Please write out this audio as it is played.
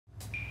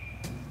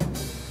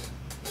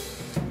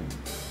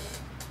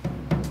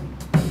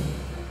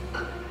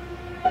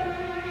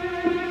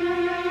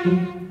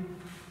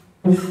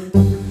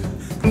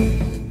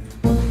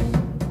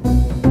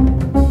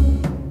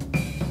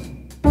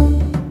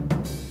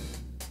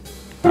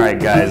All right,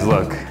 guys,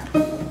 look.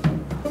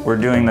 We're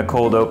doing the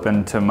cold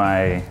open to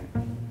my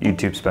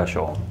YouTube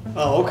special.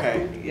 Oh,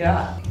 okay.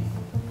 Yeah.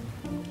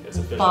 It's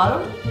official.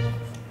 Bottom?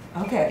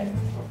 Okay.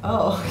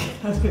 Oh,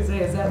 I was gonna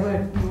say, is that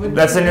what?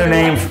 That's a new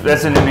name.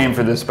 That's a new name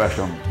for this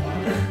special.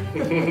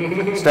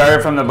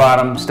 Started from the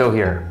bottom, still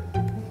here.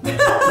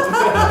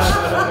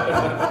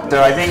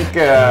 So I think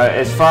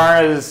as far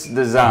as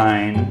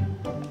design,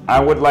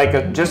 I would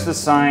like just a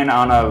sign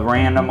on a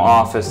random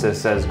office that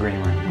says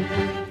green room.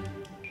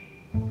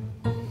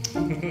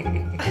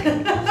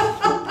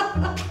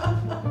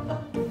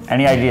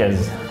 Any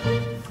ideas?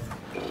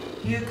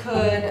 You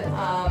could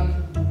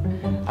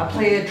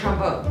play the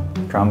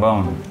trombone.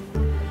 Trombone.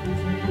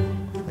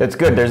 That's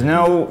good. There's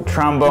no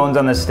trombones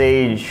on the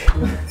stage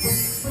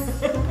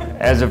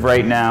as of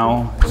right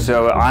now,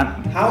 so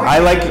How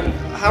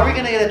are we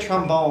gonna get a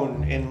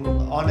trombone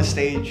on the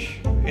stage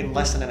in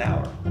less than an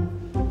hour?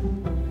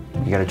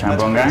 You got a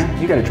trombone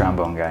guy? You got a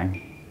trombone guy.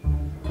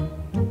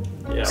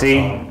 Yeah, See?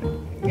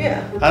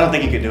 Yeah. I don't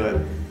think you could do it.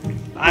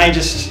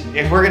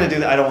 If we're gonna do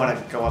that, I don't want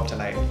to go up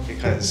tonight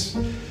because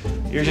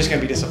you're just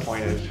gonna be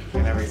disappointed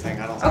in everything.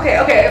 I don't.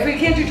 Okay. If we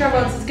can't do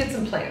trombones, let's get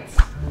some plants.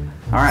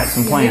 All right,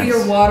 some plants. Maybe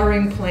you're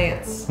watering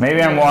plants.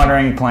 Maybe I'm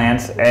watering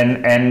plants,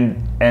 and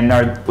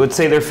let's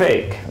say they're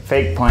fake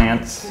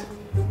plants.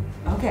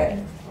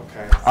 Okay.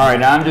 Okay. All right,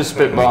 now I'm just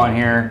spitballing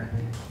here.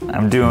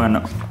 I'm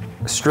doing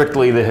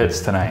strictly the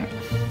hits tonight.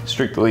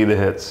 Strictly the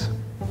hits.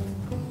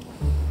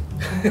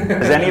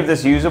 Is any of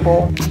this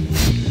usable?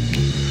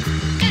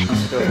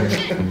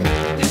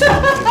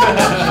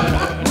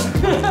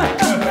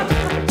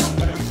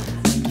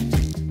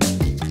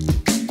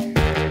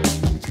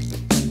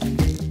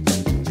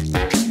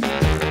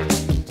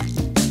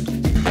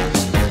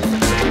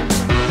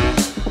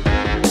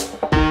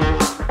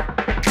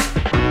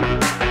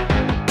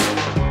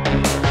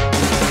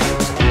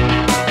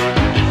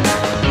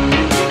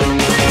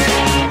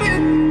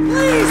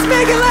 Please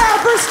make it loud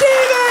for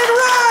Stephen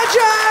Rogers!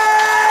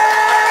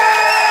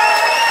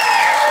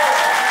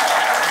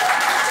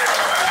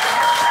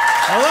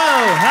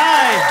 Hello,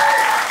 hi.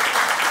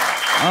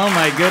 Oh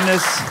my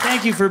goodness.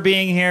 Thank you for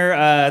being here.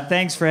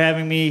 Thanks for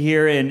having me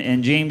here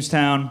in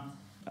Jamestown.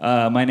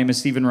 My name is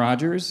Stephen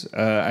Rogers.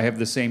 I have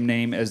the same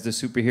name as the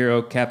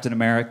superhero Captain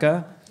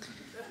America.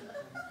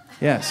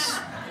 Yes.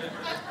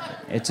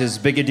 It's as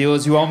big a deal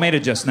as you all made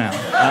it just now.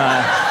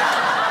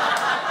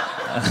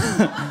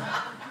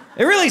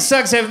 It really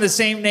sucks having the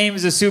same name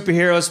as a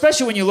superhero,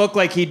 especially when you look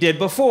like he did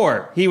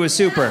before he was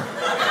super.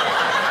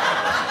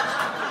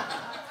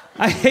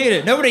 I hate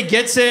it. Nobody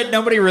gets it.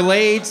 Nobody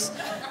relates.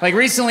 Like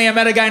recently I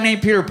met a guy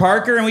named Peter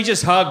Parker and we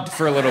just hugged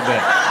for a little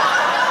bit.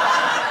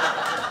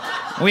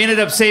 We ended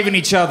up saving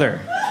each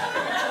other.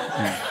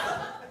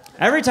 Yeah.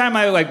 Every time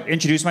I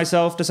introduce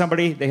myself to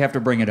somebody, they have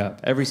to bring it up.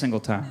 Every single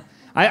time.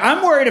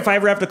 I'm worried if I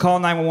ever have to call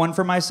 911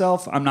 for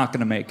myself, I'm not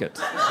gonna make it.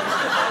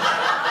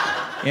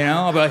 You know,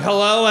 I'll be like,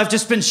 hello, I've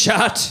just been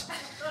shot.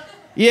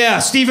 Yeah,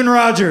 Stephen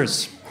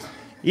Rogers.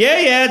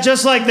 Yeah,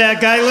 just like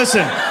that guy.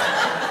 Listen,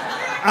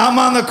 I'm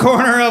on the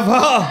corner of,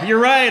 oh, you're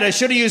right, I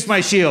should have used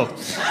my shield.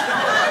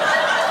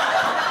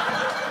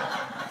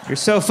 You're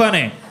so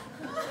funny.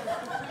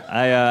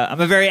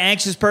 I'm a very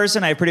anxious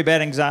person. I have pretty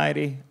bad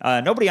anxiety.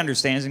 Nobody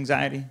understands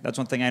anxiety. That's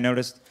one thing I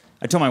noticed.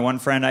 I told my one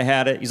friend I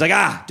had it. He's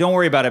like, don't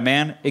worry about it,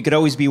 man. It could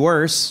always be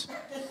worse.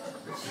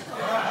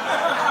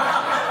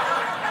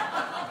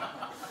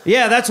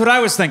 Yeah, that's what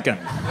I was thinking.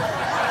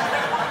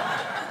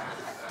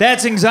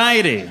 That's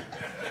anxiety.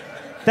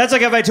 That's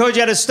like if I told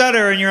you how to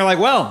stutter and you're like,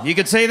 well, you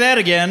could say that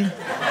again.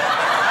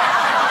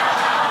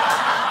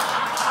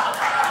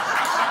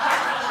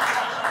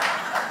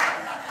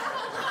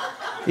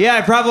 Yeah,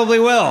 I probably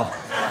will.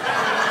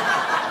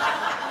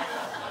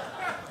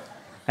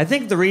 I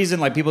think the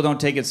reason people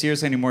don't take it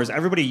seriously anymore is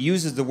everybody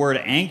uses the word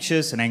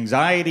anxious and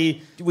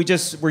anxiety.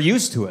 We're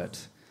used to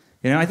it.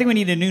 You know, I think we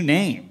need a new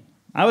name.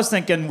 I was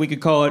thinking we could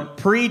call it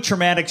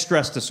pre-traumatic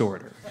stress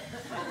disorder.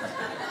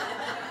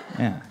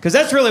 Yeah, because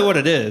that's really what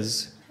it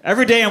is.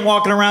 Every day I'm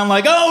walking around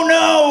like, oh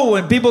no,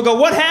 and people go,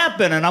 what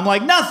happened? And I'm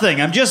like, nothing,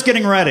 I'm just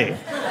getting ready.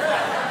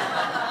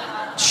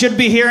 Should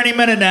be here any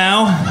minute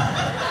now.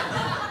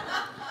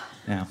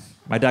 Yeah,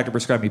 my doctor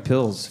prescribed me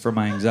pills for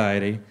my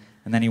anxiety,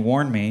 and then he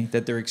warned me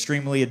that they're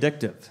extremely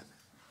addictive.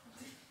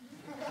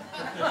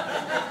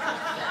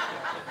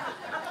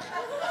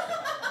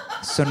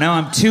 So now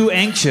I'm too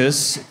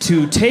anxious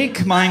to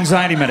take my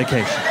anxiety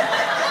medication.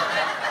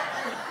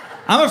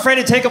 I'm afraid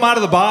to take them out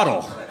of the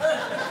bottle.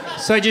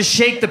 So I just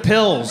shake the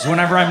pills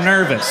whenever I'm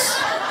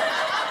nervous.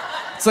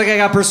 It's like I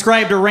got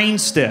prescribed a rain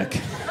stick.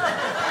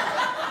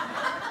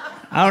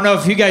 I don't know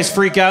if you guys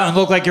freak out and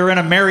look like you're in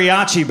a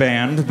mariachi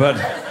band, but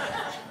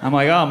I'm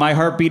like, oh, my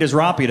heartbeat is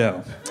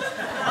rapido.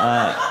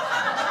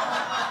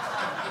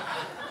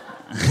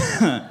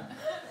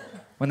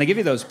 When they give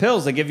you those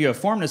pills, they give you a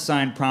form to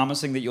sign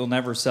promising that you'll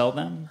never sell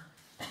them.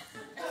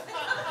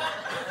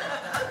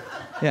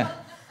 Yeah,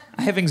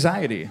 I have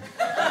anxiety.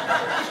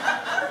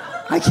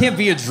 I can't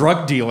be a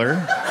drug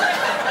dealer.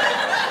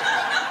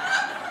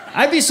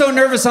 I'd be so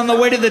nervous on the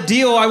way to the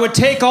deal, I would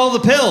take all the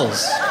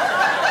pills.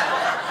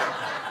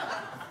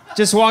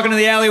 Just walk into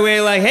the alleyway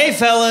like, hey,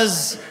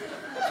 fellas.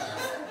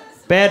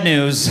 Bad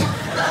news.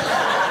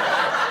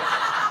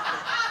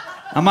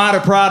 I'm out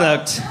of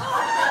product.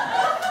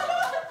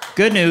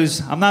 Good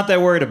news, I'm not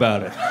that worried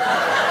about it.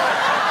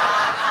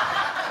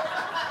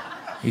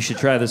 You should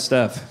try this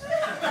stuff.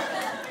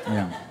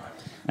 Yeah.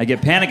 I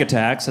get panic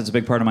attacks. That's a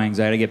big part of my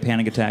anxiety. I get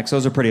panic attacks.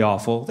 Those are pretty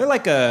awful. They're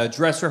like a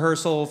dress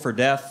rehearsal for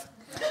death.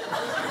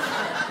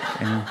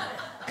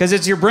 Because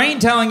it's your brain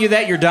telling you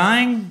that you're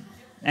dying,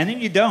 and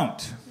then you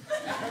don't.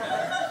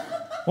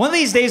 One of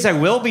these days I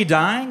will be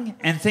dying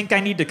and think I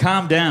need to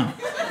calm down.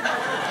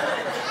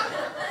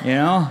 You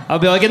know? I'll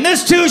be like, and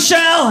this too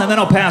shall, and then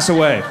I'll pass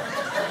away.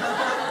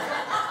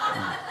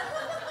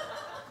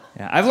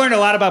 Yeah, I've learned a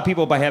lot about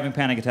people by having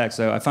panic attacks,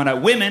 though. I found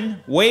out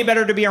women, way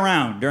better to be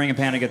around during a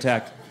panic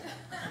attack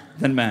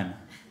than men.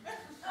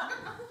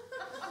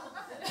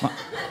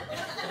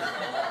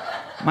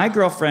 My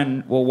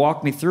girlfriend will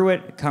walk me through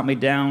it, calm me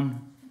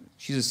down.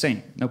 She's a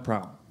saint, no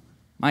problem.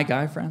 My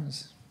guy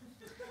friends,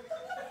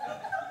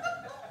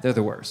 they're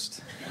the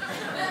worst.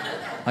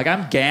 Like,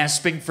 I'm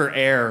gasping for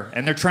air,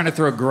 and they're trying to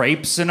throw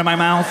grapes into my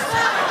mouth.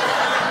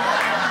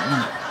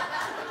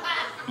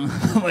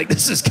 I'm like,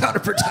 this is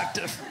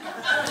counterproductive.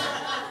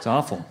 It's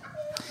awful.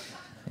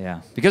 Yeah.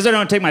 Because I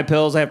don't take my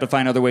pills, I have to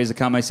find other ways to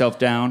calm myself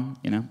down,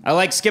 you know? I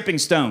like skipping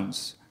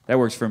stones. That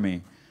works for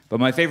me. But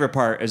my favorite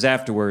part is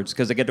afterwards,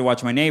 because I get to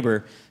watch my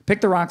neighbor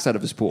pick the rocks out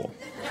of his pool.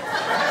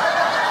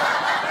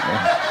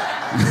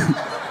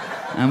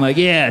 I'm like,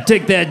 yeah,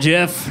 take that,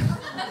 Jeff.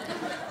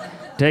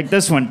 Take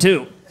this one,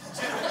 too.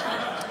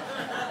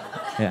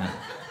 Yeah.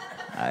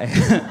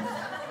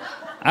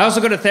 I also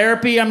go to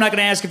therapy. I'm not going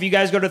to ask if you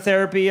guys go to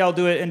therapy. I'll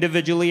do it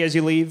individually as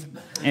you leave.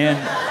 And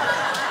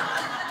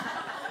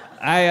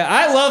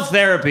I love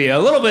therapy a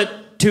little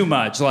bit too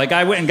much. Like,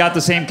 I went and got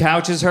the same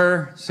couch as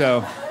her,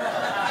 so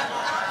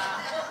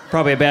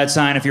probably a bad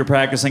sign if you're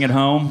practicing at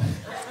home.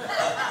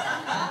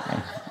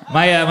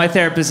 My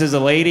therapist is a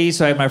lady,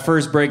 so I had my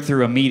first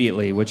breakthrough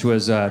immediately, which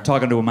was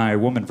talking to my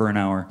woman for an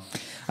hour.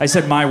 I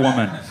said, my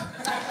woman.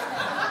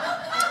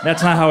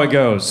 That's not how it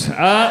goes.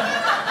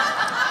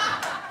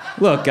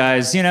 Look,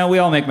 guys, you know, we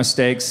all make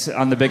mistakes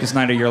on the biggest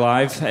night of your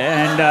life,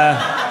 and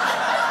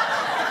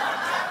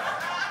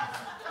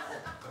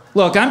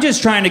look, I'm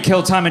just trying to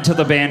kill time until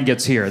the band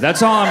gets here.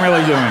 That's all I'm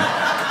really doing.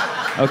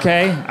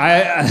 Okay?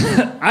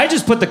 I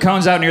just put the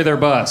cones out near their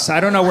bus. I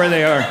don't know where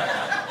they are.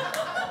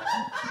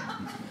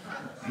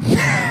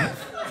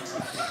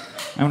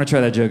 I'm gonna try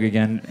that joke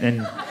again,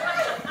 and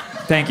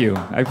thank you.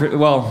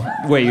 Well,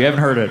 wait, you haven't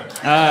heard it.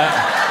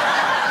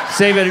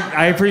 Save it,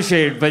 I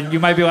appreciate it, but you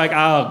might be like,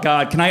 oh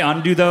God, can I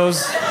undo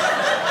those?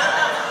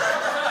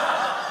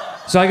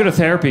 So I go to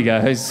therapy,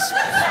 guys.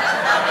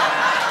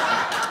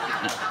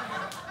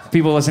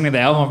 People listening to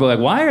the album will be like,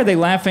 why are they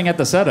laughing at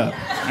the setup?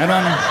 I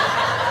don't...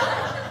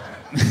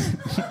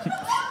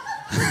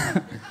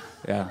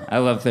 Yeah, I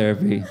love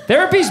therapy.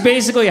 Therapy's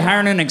basically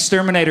hiring an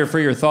exterminator for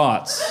your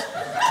thoughts.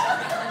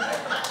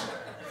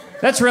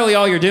 That's really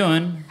all you're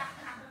doing.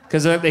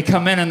 Because they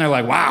come in and they're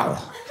like,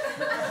 wow.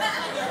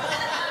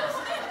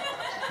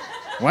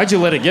 Why'd you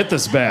let it get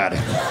this bad?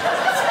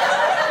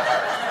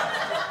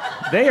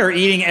 They are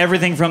eating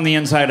everything from the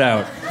inside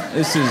out.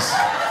 This is...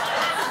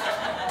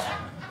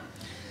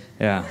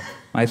 Yeah.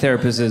 My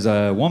therapist is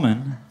a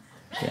woman.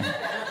 Yeah.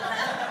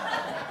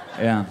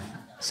 Yeah.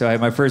 So I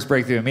had my first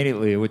breakthrough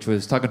immediately, which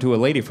was talking to a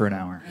lady for an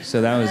hour. So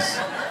that was...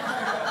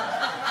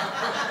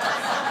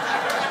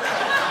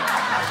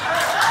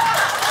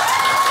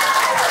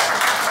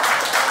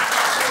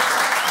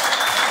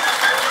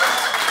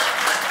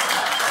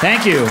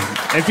 Thank you.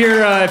 If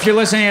you're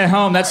listening at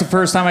home, that's the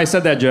first time I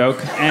said that joke.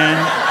 And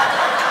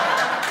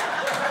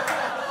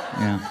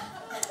yeah,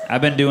 I've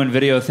been doing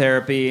video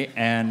therapy,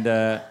 and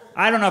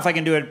I don't know if I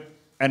can do it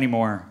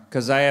anymore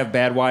because I have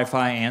bad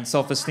Wi-Fi and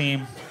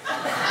self-esteem.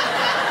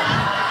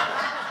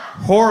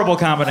 Horrible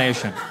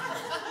combination.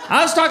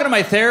 I was talking to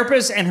my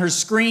therapist, and her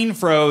screen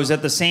froze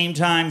at the same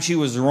time she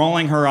was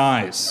rolling her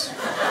eyes.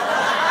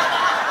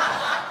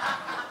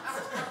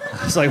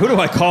 I was like, who do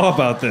I call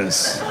about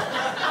this?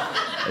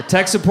 A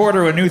tech support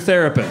or a new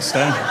therapist,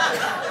 huh?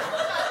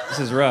 This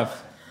is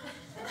rough.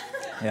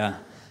 Yeah.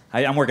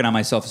 I'm working on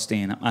my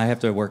self-esteem. I have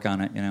to work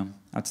on it, you know.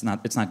 It's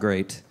not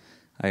great.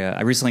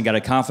 I recently got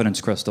a confidence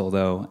crystal,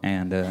 though,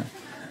 and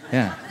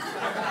yeah.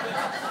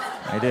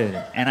 I did.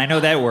 And I know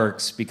that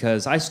works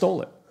because I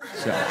stole it.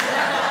 So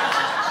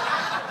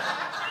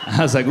I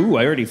was like, ooh,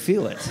 I already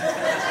feel it.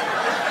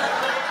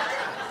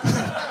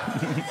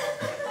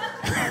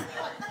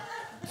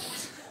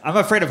 I'm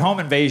afraid of home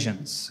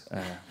invasions.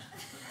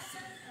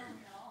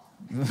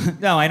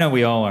 No, I know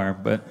we all are,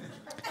 but...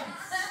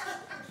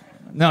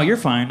 No, you're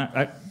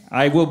fine.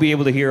 I will be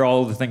able to hear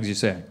all of the things you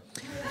say.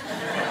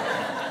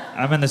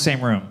 I'm in the same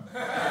room.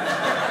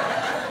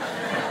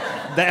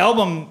 The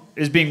album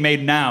is being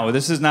made now.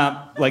 This is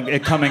not like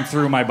it coming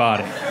through my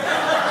body.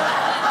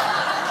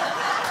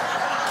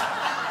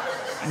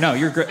 No,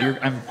 you're great.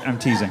 I'm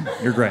teasing.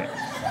 You're great.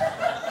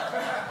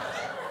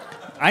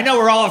 I know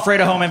we're all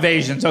afraid of home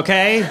invasions,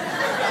 okay?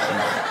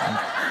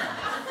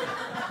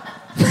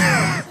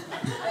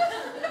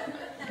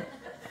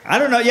 I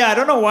don't know. Yeah, I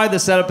don't know why the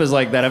setup is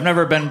like that. I've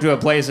never been to a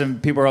place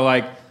and people are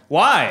like,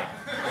 why?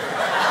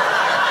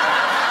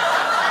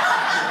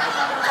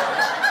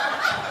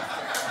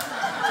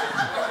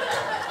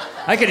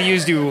 I could have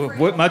used you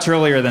much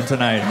earlier than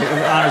tonight,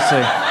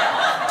 honestly.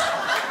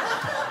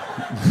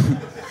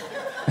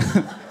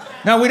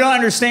 No, we don't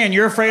understand.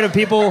 You're afraid of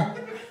people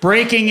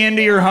breaking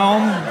into your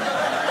home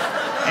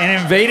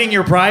and invading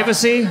your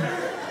privacy?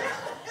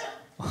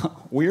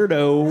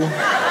 Weirdo.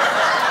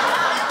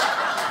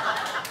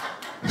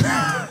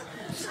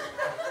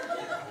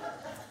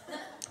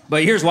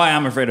 But here's why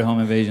I'm afraid of home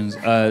invasions,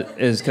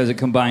 is because it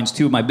combines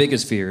two of my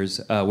biggest fears,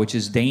 which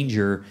is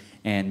danger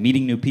and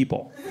meeting new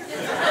people.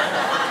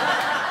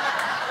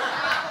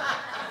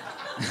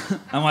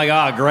 I'm like,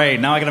 oh, great,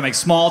 now I gotta make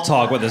small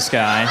talk with this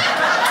guy.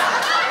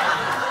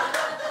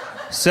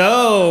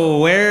 So,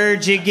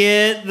 where'd you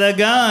get the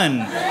gun?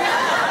 Yeah.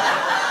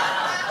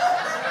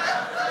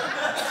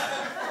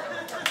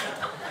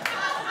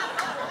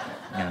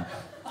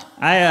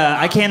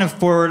 I can't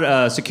afford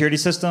a security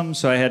system,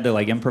 so I had to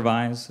like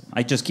improvise.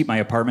 I just keep my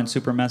apartment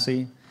super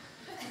messy.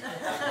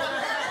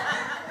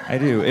 I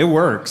do. It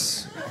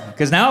works.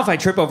 Because now if I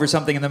trip over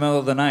something in the middle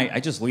of the night, I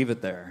just leave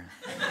it there.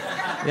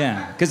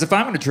 Yeah. Because if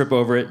I'm going to trip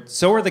over it,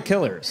 so are the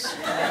killers.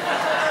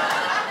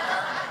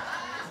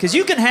 Because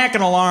you can hack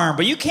an alarm,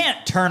 but you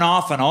can't turn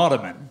off an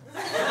ottoman.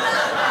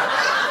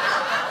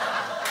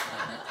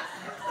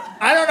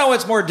 I don't know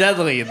what's more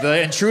deadly,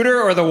 the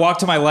intruder or the walk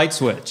to my light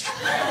switch.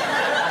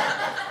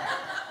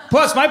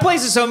 Plus, my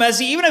place is so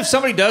messy, even if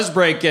somebody does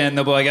break in,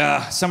 they'll be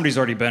like, somebody's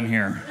already been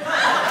here.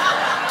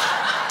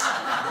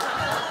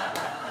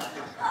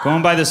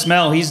 Going by the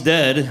smell, he's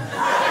dead.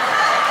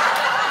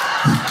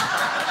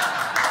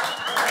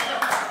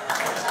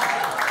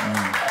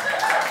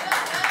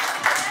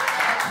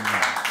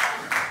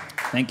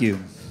 Thank you.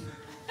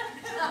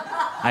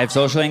 I have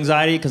social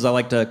anxiety because I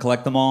like to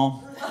collect them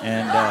all.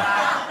 And,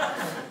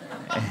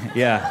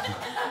 yeah.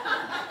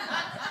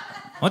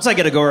 Once I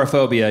get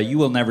agoraphobia, you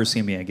will never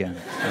see me again.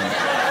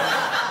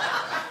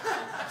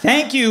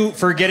 Thank you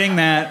for getting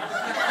that.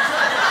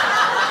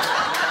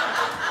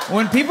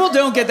 When people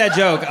don't get that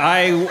joke,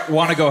 I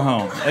want to go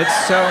home.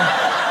 It's so...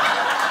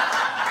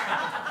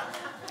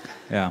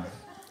 Yeah.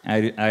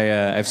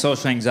 I have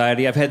social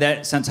anxiety. I've had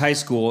that since high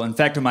school. In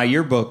fact, in my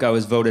yearbook, I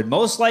was voted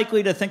most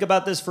likely to think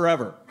about this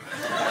forever.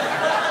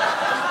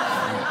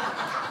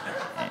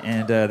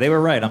 And they were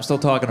right. I'm still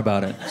talking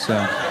about it.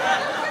 So,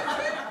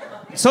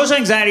 social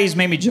anxiety has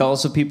made me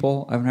jealous of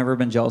people I've never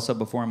been jealous of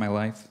before in my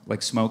life,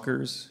 like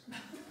smokers.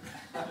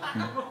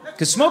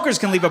 Because smokers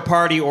can leave a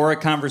party or a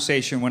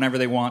conversation whenever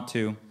they want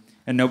to,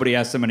 and nobody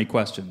asks them any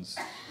questions.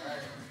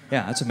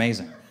 Yeah, that's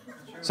amazing.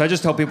 So I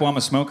just tell people I'm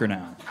a smoker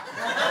now.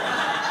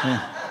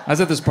 Yeah. I was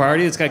at this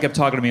party, this guy kept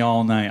talking to me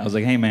all night. I was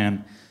like, hey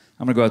man,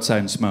 I'm gonna go outside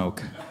and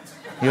smoke.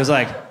 He was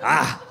like,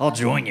 I'll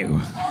join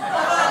you.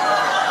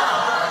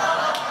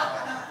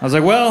 I was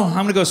like, well, I'm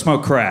gonna go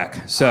smoke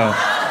crack, so.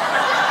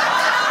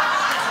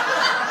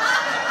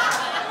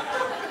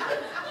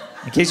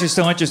 In case you're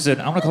still interested,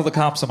 I'm gonna call the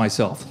cops on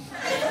myself.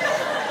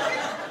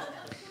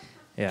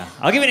 Yeah.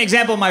 I'll give you an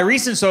example of my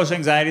recent social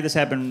anxiety. This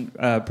happened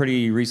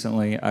pretty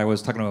recently. I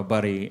was talking to a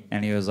buddy,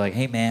 and he was like,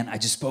 hey, man, I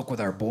just spoke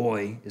with our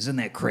boy. Isn't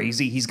that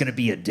crazy? He's going to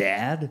be a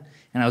dad?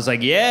 And I was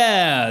like,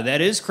 yeah, that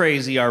is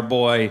crazy. Our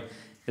boy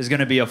is going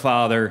to be a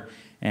father.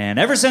 And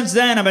ever since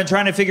then, I've been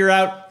trying to figure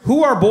out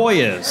who our boy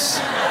is.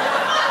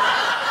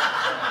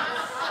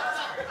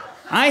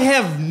 I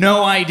have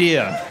no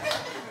idea.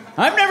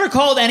 I've never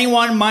called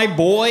anyone my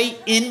boy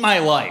in my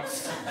life.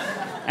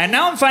 And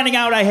now I'm finding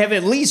out I have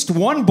at least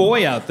one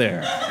boy out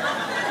there.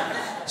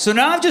 So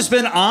now I've just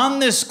been on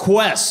this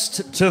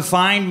quest to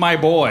find my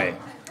boy.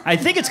 I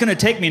think it's gonna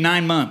take me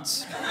 9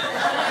 months.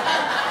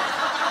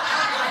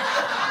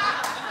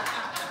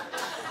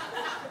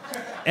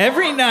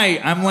 Every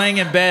night I'm laying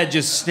in bed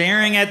just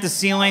staring at the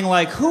ceiling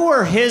like, who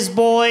are his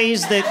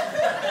boys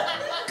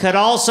that could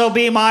also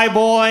be my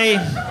boy?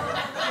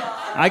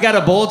 I got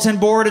a bulletin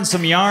board and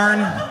some yarn.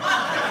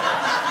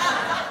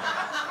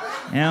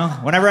 You know,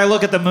 whenever I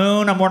look at the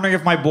moon, I'm wondering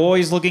if my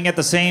boy's looking at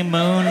the same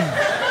moon.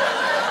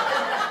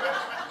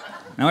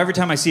 Now, every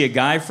time I see a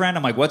guy friend,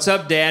 I'm like, what's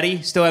up,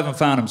 daddy? Still haven't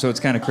found him, so it's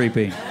kind of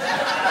creepy.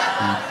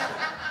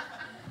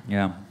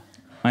 Yeah.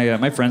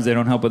 My friends, they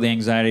don't help with the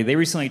anxiety. They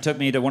recently took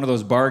me to one of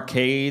those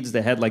barcades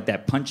that had like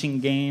that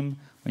punching game.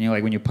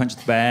 When you punch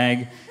the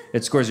bag,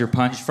 it scores your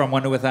punch from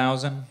 1 to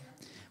 1,000,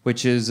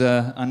 which is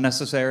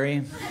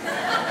unnecessary.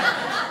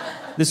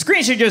 The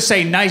screen should just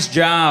say, nice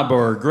job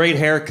or great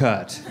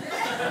haircut.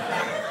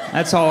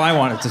 That's all I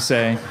wanted to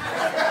say.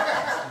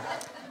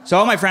 So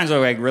all my friends are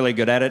like really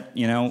good at it,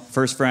 you know.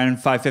 First friend,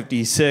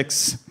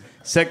 556.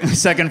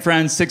 Second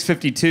friend,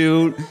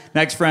 652.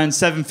 Next friend,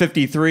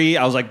 753.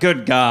 I was like,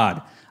 good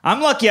God.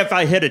 I'm lucky if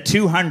I hit a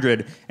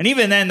 200. And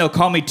even then, they'll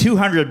call me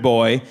 200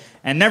 boy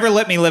and never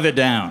let me live it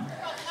down.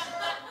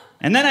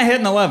 And then I hit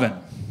an 11.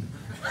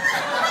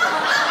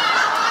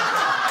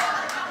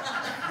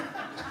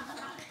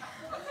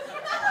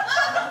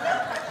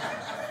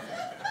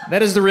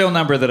 That is the real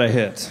number that I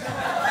hit.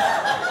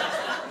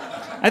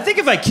 I think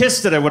if I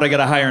kissed it, I would have got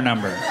a higher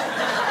number.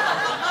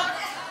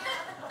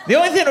 The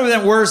only thing that would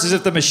have been worse is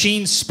if the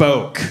machine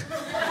spoke.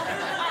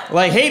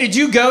 Like, hey, did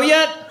you go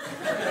yet?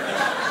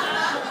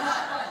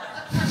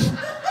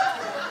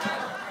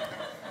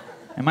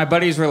 And my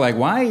buddies were like,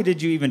 why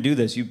did you even do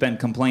this? You've been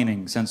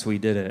complaining since we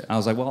did it. I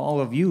was like, well,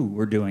 all of you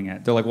were doing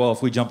it. They're like, well,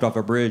 if we jumped off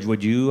a bridge,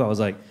 would you? I was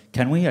like,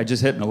 can we? I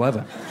just hit an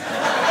 11.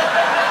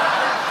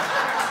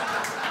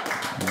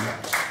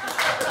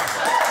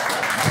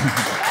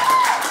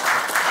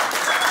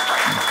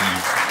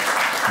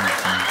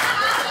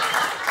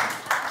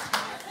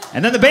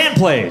 And then the band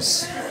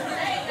plays.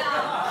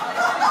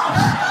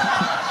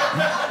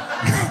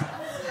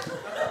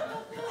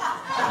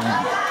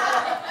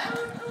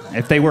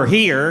 If they were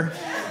here,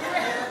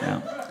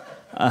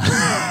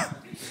 I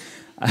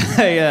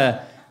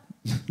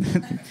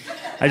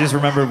just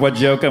remembered what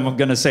joke I'm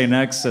going to say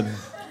next, and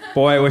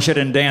boy, I wish I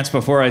didn't dance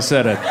before I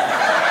said it.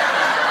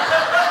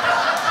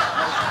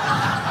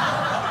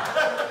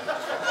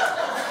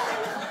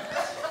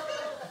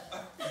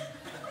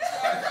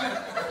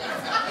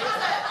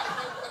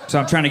 So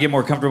I'm trying to get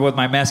more comfortable with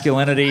my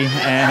masculinity,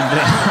 and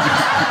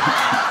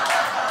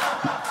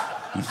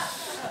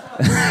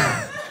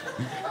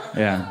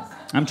yeah,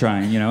 I'm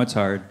trying. You know, it's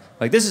hard.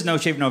 Like, this is No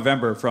Shave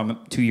November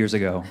from 2 years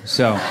ago,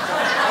 so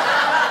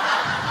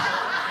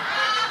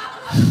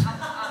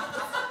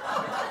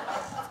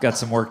got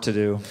some work to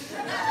do.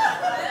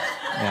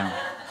 Yeah,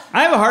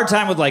 I have a hard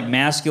time with like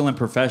masculine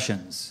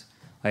professions,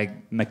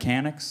 like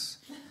mechanics.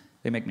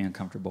 They make me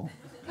uncomfortable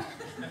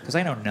because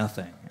I know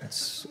nothing.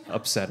 It's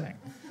upsetting.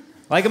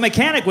 Like a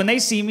mechanic, when they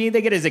see me,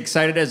 they get as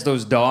excited as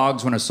those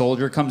dogs when a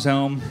soldier comes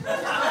home.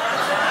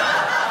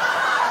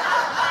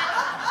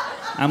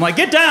 I'm like,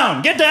 get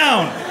down, get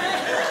down.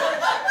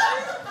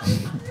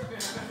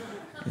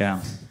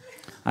 Yeah.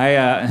 I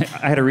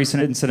had a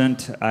recent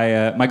incident.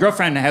 My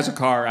girlfriend has a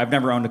car. I've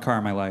never owned a car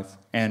in my life.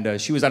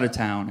 And she was out of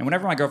town. And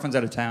whenever my girlfriend's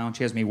out of town,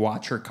 she has me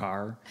watch her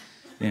car.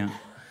 Yeah.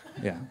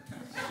 Yeah.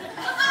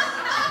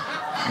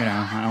 You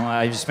know,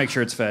 I just make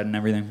sure it's fed and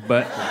everything.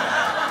 But...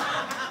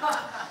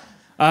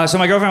 so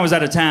my girlfriend was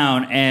out of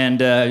town, and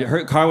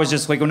her car was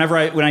just like, when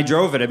I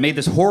drove it, it made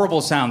this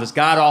horrible sound, this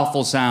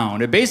god-awful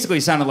sound. It basically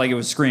sounded like it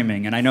was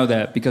screaming, and I know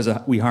that because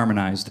we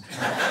harmonized.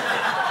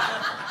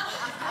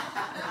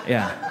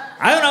 Yeah.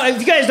 I don't know, if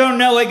you guys don't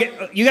know,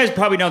 like, you guys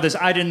probably know this,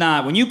 I did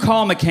not. When you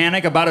call a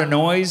mechanic about a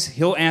noise,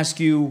 he'll ask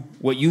you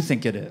what you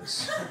think it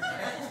is.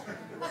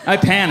 I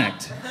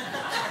panicked.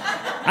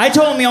 I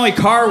told him the only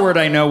car word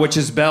I know, which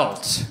is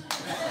belt.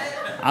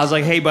 I was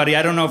like, hey, buddy,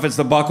 I don't know if it's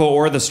the buckle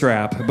or the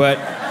strap, but...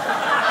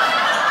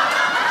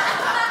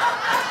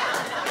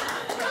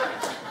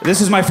 This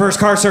is my first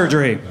car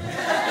surgery.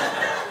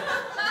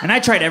 And I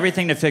tried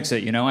everything to fix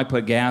it, you know? I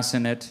put gas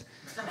in it.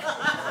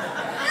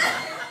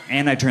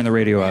 And I turned the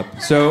radio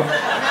up. So,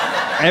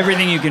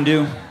 everything you can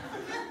do.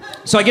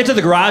 So I get to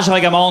the garage,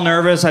 like I'm all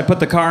nervous. I put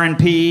the car in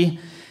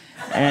P.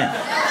 And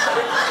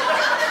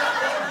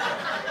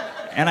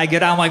I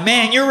get out, I'm like,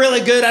 man, you're really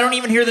good. I don't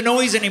even hear the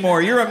noise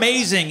anymore. You're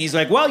amazing. He's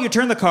like, well, you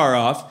turned the car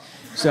off.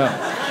 So,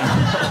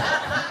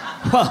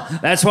 well,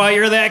 that's why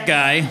you're that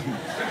guy.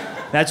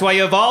 That's why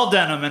you have all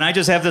denim, and I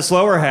just have this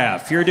lower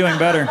half. You're doing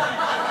better.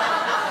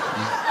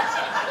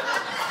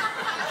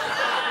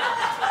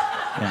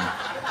 Yeah.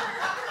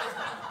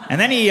 And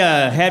then he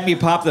had me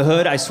pop the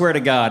hood. I swear to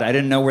God, I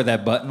didn't know where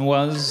that button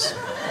was.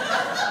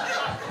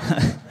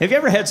 Have you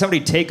ever had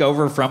somebody take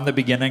over from the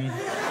beginning?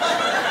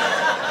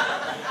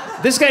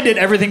 This guy did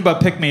everything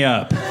but pick me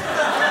up.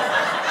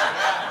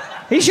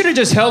 He should have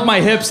just held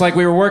my hips like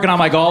we were working on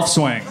my golf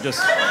swing.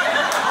 Just...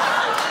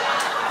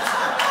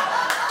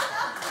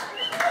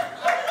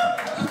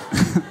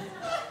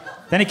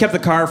 Then he kept the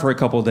car for a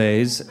couple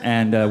days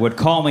and would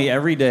call me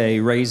every day,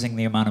 raising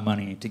the amount of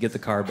money to get the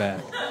car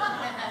back.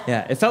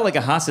 Yeah, it felt like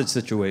a hostage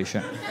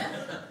situation.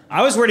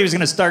 I was worried he was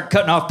going to start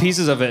cutting off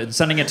pieces of it and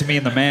sending it to me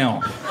in the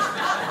mail.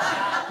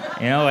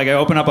 You know, like I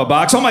open up a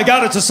box, oh my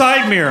God, it's a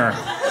side mirror.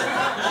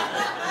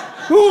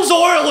 Whose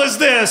oil is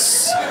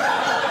this?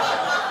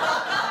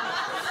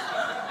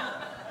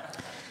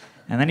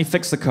 And then he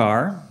fixed the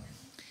car,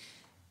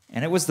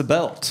 and it was the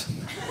belt.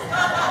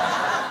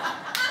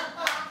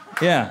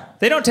 Yeah,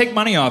 they don't take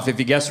money off if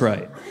you guess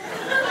right.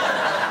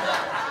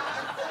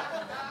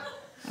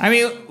 I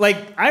mean,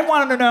 like, I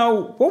wanted to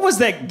know, what was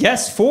that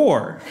guess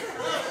for?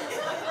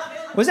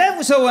 Was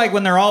that so, like,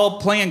 when they're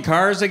all playing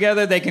cars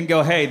together, they can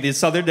go, hey,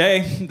 this other day,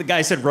 the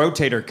guy said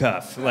rotator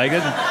cuff. Like,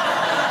 it's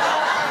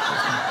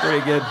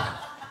pretty good.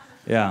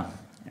 Yeah.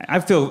 I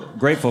feel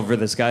grateful for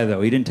this guy,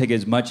 though. He didn't take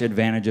as much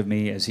advantage of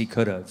me as he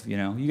could have, you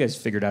know? You guys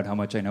figured out how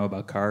much I know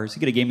about cars. He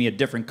could have gave me a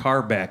different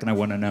car back, and I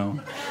wouldn't have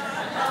known.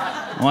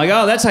 I'm like,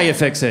 oh, that's how you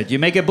fix it. You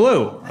make it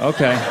blue.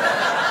 Okay.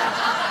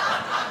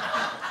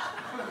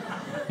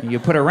 You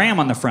put a ram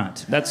on the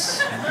front. That's...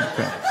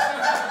 Okay.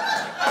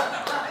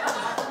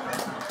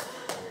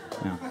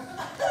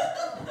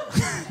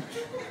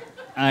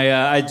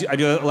 Yeah. I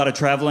do a lot of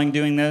traveling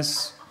doing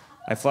this.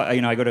 I fly,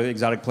 you know, I go to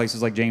exotic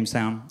places like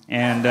Jamestown,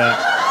 and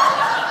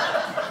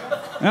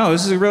No,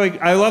 this is really.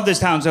 I love this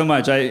town so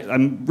much.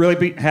 I'm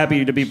really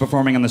happy to be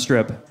performing on the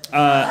Strip.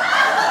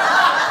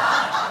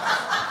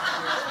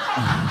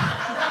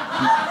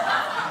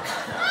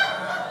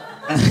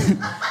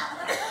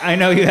 I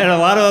know you had a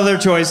lot of other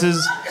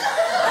choices.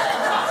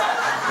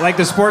 Like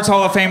the Sports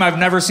Hall of Fame, I've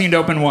never seen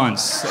open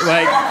once.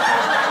 Like.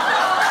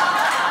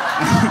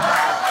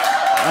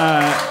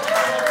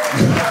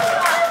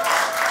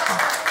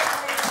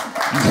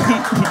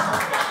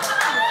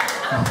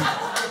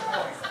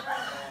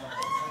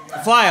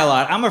 Fly a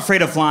lot. I'm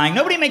afraid of flying.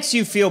 Nobody makes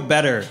you feel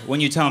better when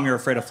you tell them you're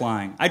afraid of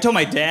flying. I told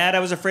my dad I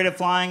was afraid of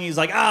flying. He's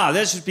like,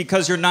 that's just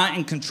because you're not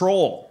in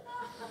control.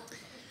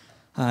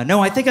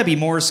 No, I think I'd be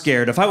more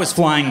scared if I was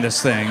flying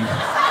this thing.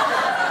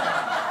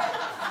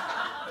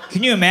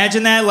 Can you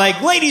imagine that?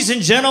 Like, ladies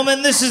and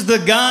gentlemen, this is the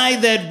guy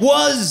that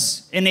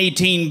was an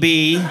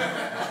 18B.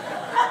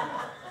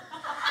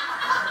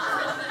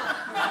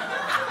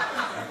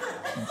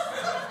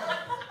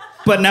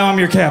 But now I'm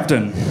your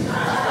captain.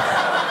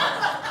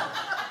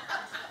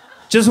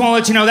 Just want to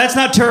let you know, that's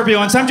not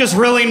turbulence. I'm just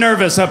really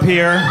nervous up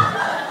here.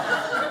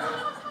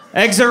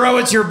 Exero,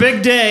 it's your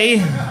big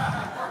day.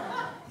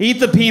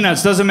 Eat the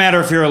peanuts. Doesn't matter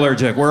if you're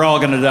allergic. We're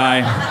all gonna die.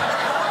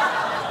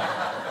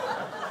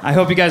 I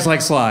hope you guys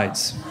like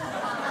slides.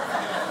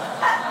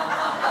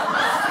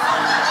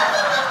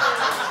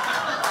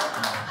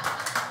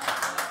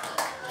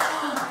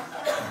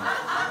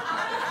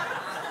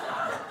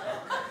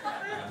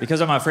 Because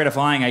I'm afraid of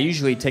flying, I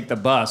usually take the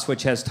bus,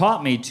 which has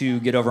taught me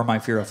to get over my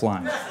fear of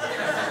flying.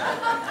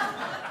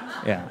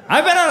 Yeah.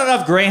 I've been on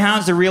enough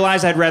Greyhounds to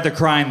realize I'd rather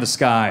cry in the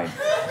sky.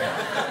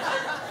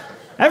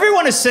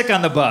 Everyone is sick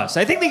on the bus.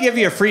 I think they give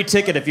you a free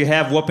ticket if you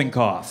have whooping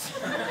cough.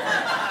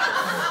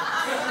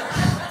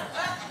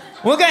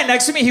 One guy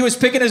next to me, he was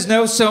picking his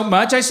nose so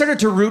much, I started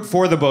to root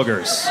for the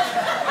boogers.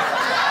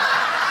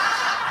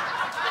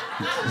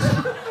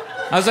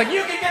 I was like,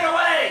 you can get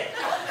away!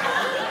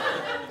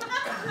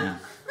 Yeah.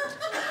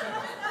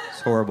 It's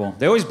horrible.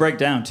 They always break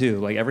down, too.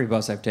 Like, every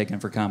bus I've taken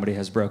for comedy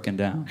has broken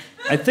down.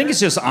 I think it's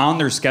just on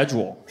their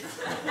schedule.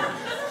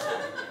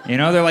 You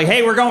know, they're like,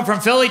 hey, we're going from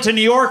Philly to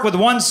New York with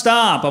one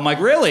stop. I'm like,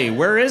 really?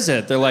 Where is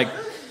it? They're like,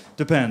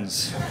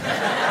 depends.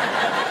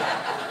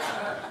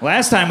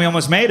 Last time we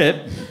almost made it.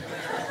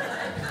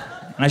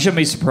 And I shouldn't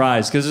be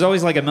surprised, because there's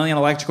always like a million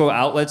electrical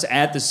outlets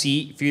at the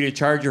seat for you to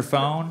charge your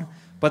phone,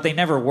 but they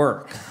never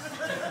work.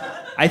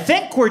 I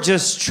think we're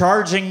just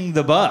charging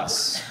the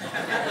bus.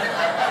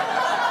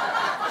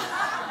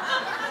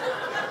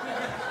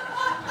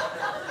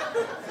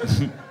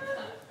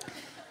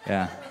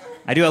 Yeah.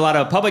 I do a lot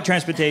of public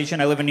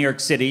transportation. I live in New York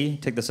City,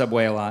 take the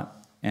subway a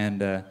lot.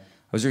 And I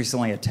was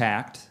recently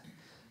attacked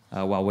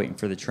while waiting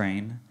for the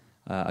train.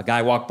 A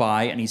guy walked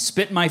by and he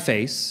spit in my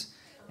face.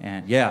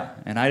 And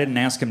I didn't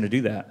ask him to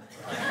do that.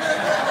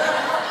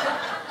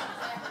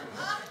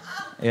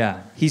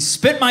 Yeah. He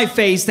spit in my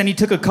face, then he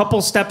took a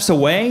couple steps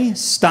away,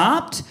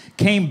 stopped,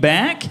 came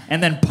back,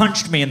 and then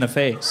punched me in the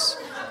face.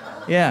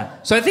 Yeah.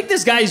 So I think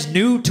this guy's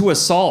new to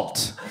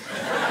assault.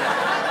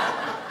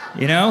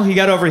 You know, he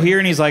got over here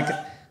and he's like,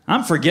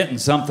 I'm forgetting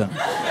something.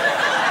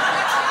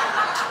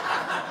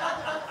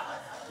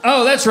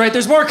 Oh, that's right,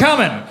 there's more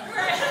coming.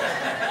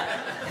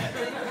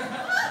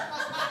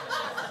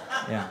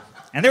 Yeah.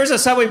 And there was a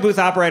subway booth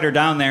operator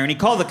down there, and he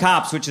called the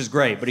cops, which is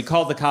great, but he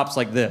called the cops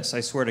like this,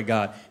 I swear to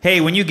God.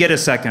 Hey, when you get a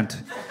second,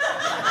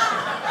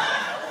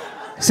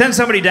 send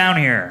somebody down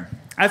here.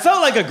 I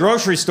felt like a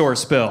grocery store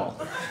spill.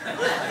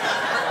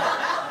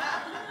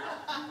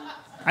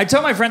 I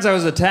tell my friends I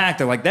was attacked.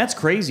 They're like, that's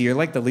crazy. You're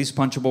like the least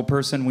punchable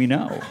person we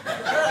know.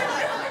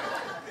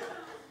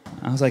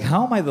 I was like,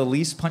 how am I the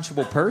least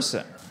punchable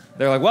person?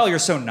 They're like, well, you're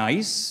so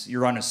nice.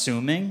 You're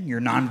unassuming. You're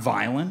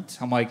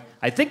nonviolent. I'm like,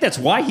 I think that's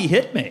why he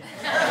hit me.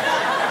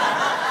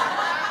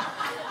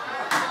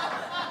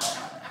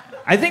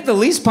 I think the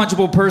least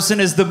punchable person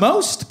is the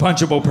most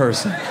punchable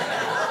person.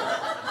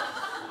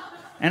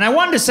 And I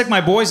wanted to sick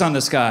my boys on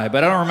this guy,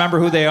 but I don't remember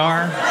who they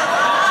are.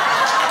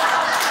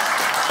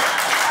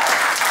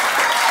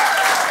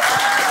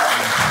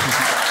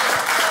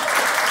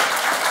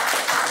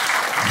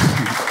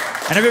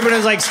 And everybody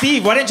was like,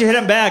 Steve, why didn't you hit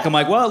him back? I'm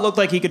like, well, it looked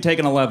like he could take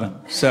an 11.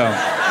 So.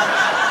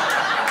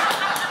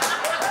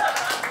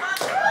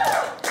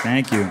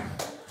 Thank you. You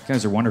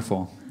guys are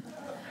wonderful.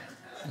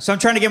 So I'm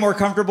trying to get more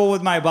comfortable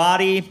with my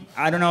body.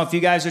 I don't know if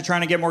you guys are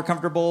trying to get more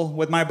comfortable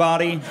with my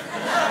body.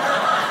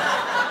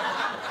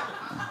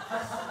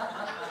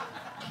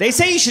 They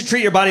say you should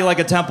treat your body like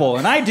a temple,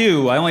 and I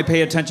do. I only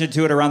pay attention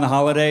to it around the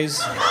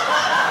holidays.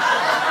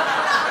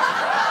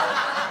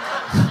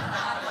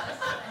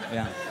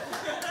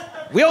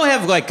 We all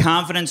have like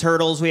confidence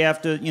hurdles we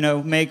have to,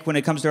 make when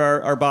it comes to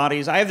our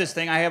bodies. I have this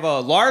thing. I have a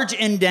large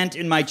indent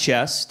in my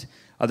chest.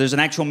 There's an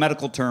actual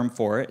medical term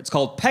for it. It's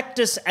called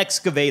pectus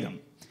excavatum.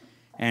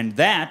 And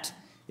that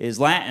is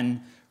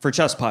Latin for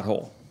chest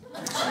pothole.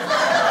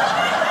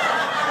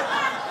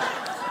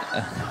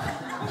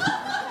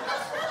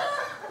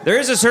 There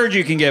is a surgery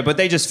you can get, but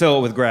they just fill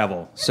it with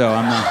gravel. So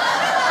I'm not...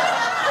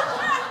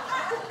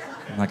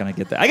 I'm not gonna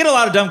get that. I get a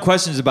lot of dumb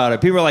questions about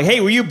it. People are like,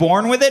 hey, were you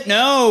born with it?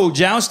 No,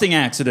 jousting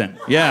accident.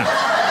 Yeah.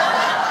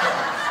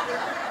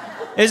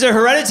 Is it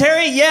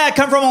hereditary? Yeah, I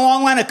come from a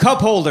long line of cup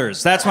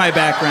holders. That's my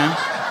background.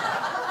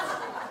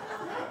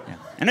 Yeah.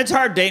 And it's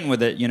hard dating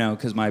with it, you know,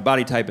 because my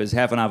body type is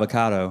half an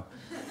avocado.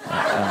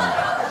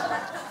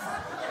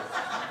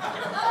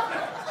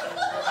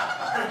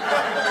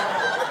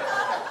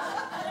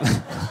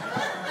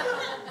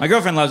 My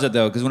girlfriend loves it,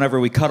 though, because whenever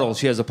we cuddle,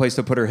 she has a place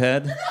to put her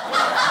head.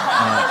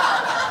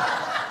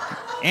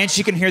 And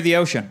she can hear the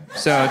ocean,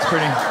 so it's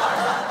pretty...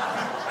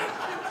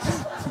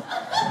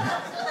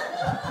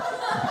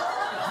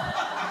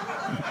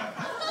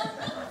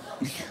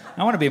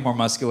 I want to be more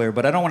muscular,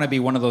 but I don't want to be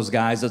one of those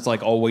guys that's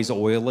like always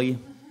oily.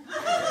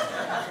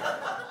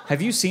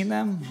 Have you seen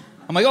them?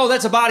 I'm like, oh,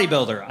 that's a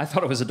bodybuilder. I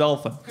thought it was a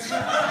dolphin.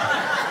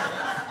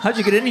 How'd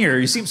you get in here?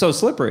 You seem so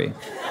slippery.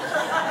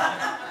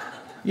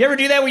 You ever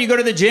do that when you go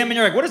to the gym and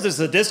you're like, what is this,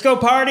 a disco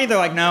party? They're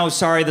like, no,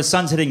 sorry, the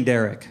sun's hitting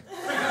Derek.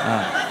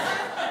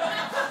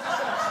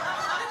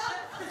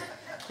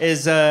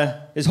 Is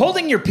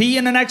holding your pee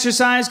in an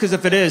exercise? Because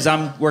if it is,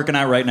 I'm working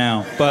out right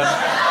now. But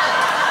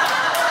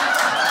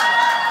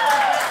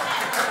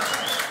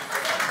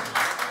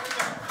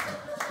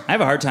I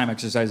have a hard time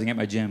exercising at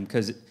my gym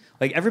because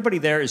like everybody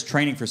there is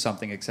training for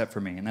something except for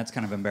me, and that's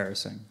kind of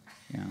embarrassing.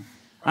 You know?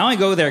 I only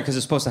go there because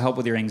it's supposed to help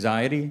with your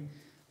anxiety,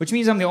 which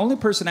means I'm the only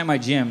person at my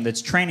gym that's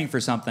training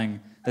for something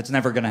that's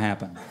never gonna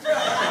happen.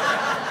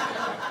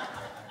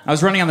 I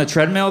was running on the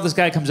treadmill, this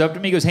guy comes up to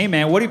me, he goes, hey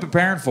man, what are you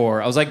preparing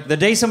for? I was like, the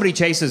day somebody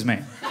chases me.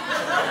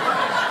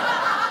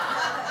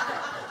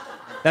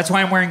 That's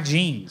why I'm wearing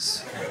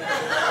jeans.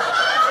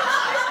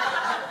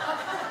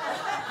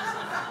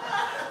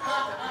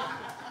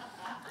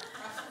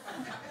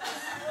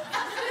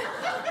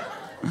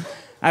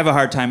 I have a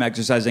hard time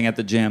exercising at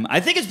the gym. I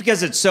think it's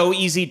because it's so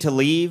easy to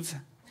leave.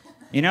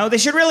 You know, they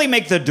should really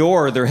make the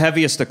door their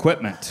heaviest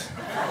equipment.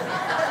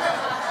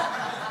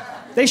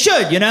 They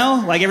should, you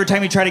know? Like every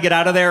time you try to get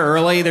out of there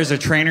early, there's a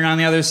trainer on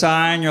the other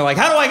side, and you're like,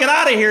 how do I get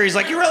out of here? He's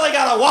like, you really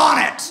gotta want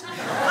it.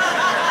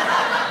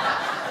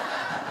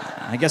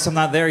 I guess I'm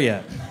not there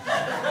yet.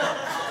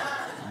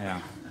 Yeah.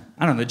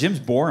 I don't know, the gym's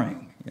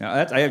boring. You know,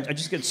 I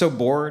just get so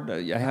bored.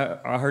 I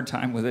have a hard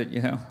time with it,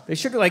 you know? They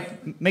should,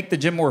 like, make the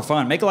gym more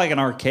fun. Make it like an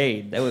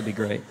arcade. That would be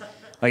great.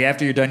 Like,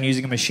 after you're done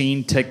using a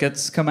machine,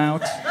 tickets come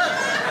out.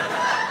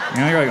 You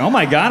know, you're like, oh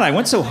my God, I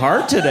went so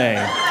hard today.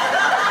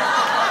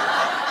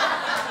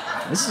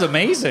 This is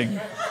amazing.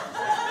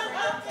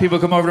 People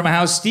come over to my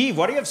house, Steve,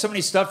 why do you have so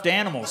many stuffed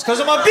animals? Because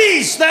I'm a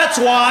beast, that's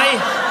why.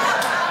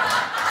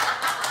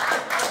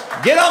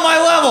 Get on my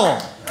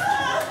level.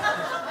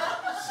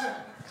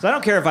 Because I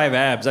don't care if I have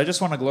abs, I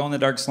just want a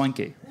glow-in-the-dark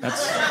slinky.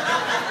 That's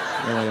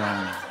really...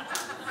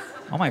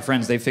 All my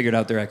friends, they figured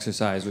out their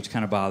exercise, which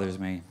kind of bothers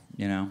me,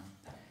 you know?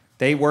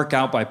 They work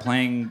out by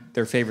playing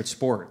their favorite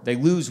sport. They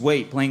lose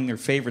weight playing their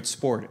favorite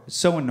sport. It's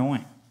so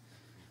annoying.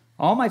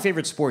 All my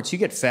favorite sports, you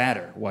get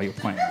fatter while you're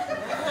playing.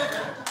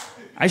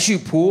 I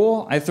shoot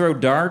pool, I throw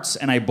darts,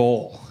 and I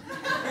bowl.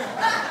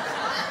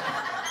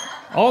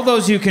 All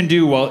those you can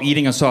do while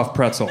eating a soft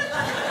pretzel.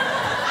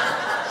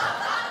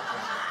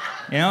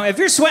 You know, if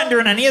you're sweating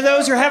during any of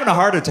those, you're having a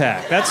heart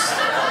attack. That's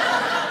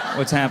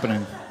what's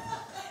happening.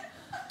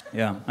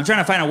 Yeah, I'm trying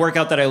to find a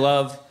workout that I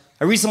love.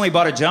 I recently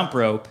bought a jump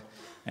rope,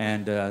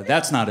 and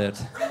that's not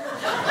it.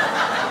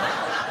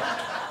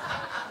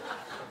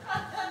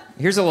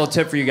 Here's a little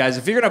tip for you guys.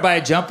 If you're gonna buy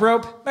a jump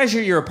rope,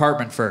 measure your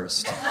apartment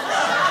first.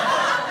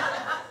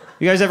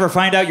 You guys ever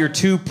find out you're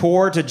too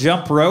poor to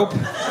jump rope?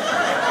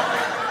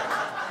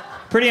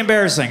 Pretty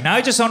embarrassing. Now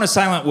I just own a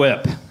silent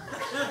whip.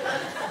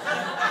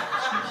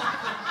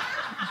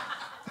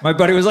 My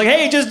buddy was like,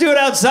 hey, just do it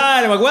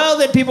outside. I'm like, well,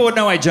 then people would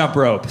know I jump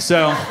rope.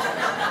 So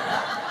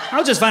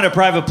I'll just find a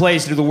private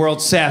place to do the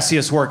world's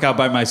sassiest workout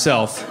by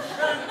myself.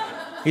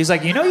 He's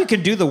like, you know you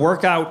can do the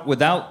workout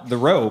without the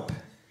rope.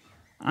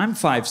 I'm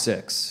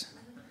 5'6".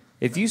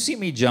 If you see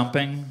me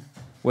jumping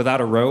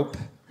without a rope,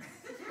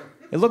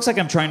 it looks like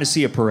I'm trying to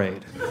see a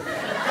parade.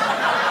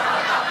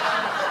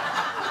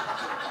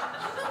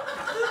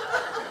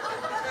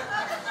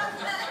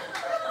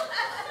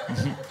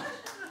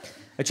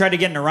 I tried to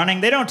get into running.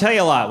 They don't tell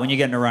you a lot when you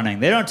get into running.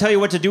 They don't tell you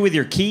what to do with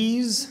your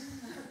keys.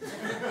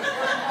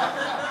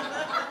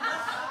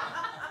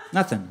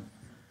 Nothing.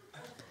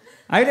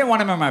 I didn't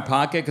want them in my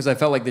pocket because I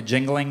felt like the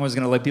jingling was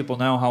going to let people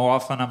know how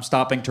often I'm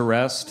stopping to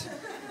rest.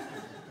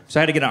 So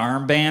I had to get an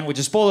armband, which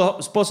is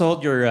supposed to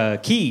hold your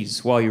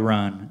keys while you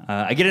run.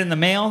 I get it in the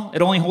mail.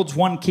 It only holds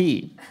one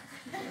key.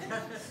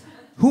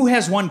 Who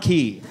has one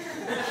key?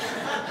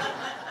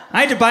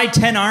 I had to buy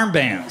 10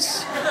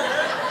 armbands.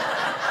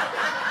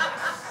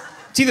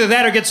 It's either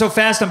that or get so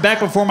fast I'm back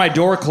before my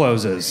door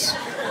closes.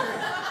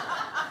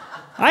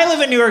 I live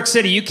in New York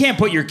City. You can't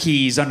put your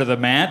keys under the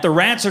mat. The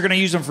rats are going to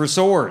use them for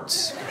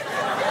swords.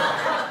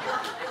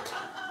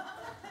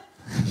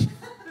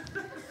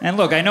 And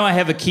look, I know I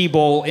have a key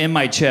bowl in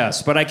my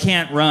chest, but I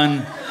can't run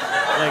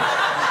like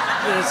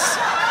this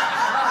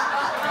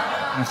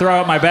and throw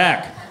out my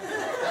back.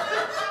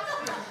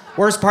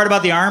 Worst part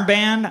about the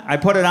armband, I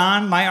put it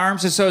on, my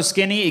arms are so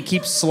skinny, it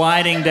keeps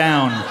sliding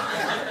down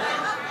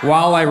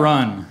while I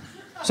run.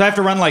 So I have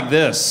to run like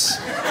this.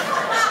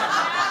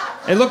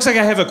 It looks like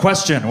I have a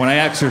question when I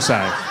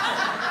exercise.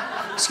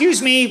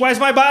 Excuse me, why is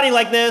my body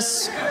like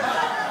this?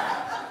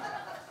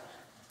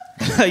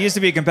 I used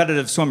to be a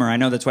competitive swimmer. I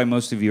know that's why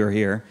most of you are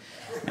here.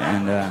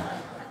 And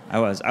I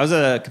was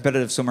a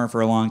competitive swimmer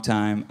for a long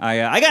time.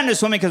 I got into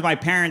swimming because my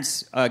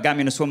parents got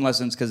me into swim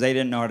lessons because they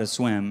didn't know how to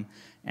swim.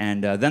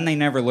 And then they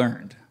never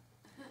learned.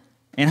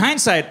 In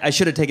hindsight, I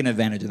should have taken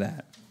advantage of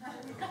that.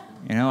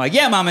 You know, like,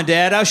 yeah, Mom and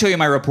Dad, I'll show you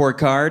my report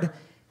card.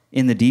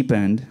 In the deep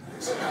end.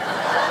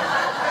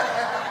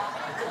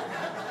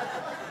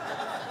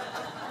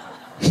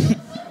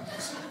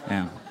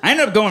 Yeah. I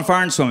ended up going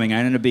far in swimming. I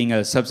ended up being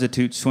a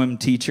substitute swim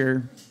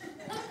teacher.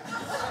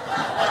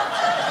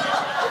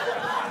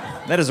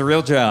 That is a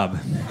real job.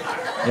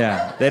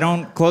 Yeah. They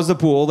don't close the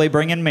pool, they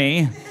bring in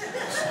me.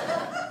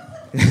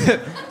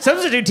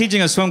 Substitute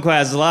teaching a swim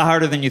class is a lot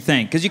harder than you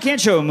think, because you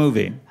can't show a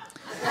movie.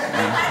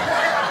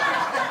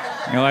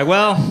 You're like,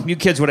 well, you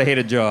kids would have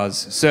hated Jaws.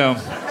 So.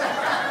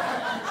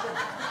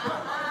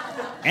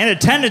 And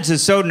attendance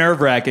is so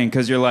nerve-wracking,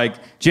 because you're like,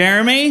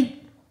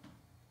 Jeremy?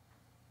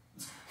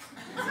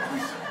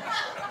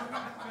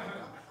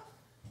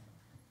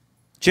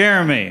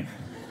 Jeremy.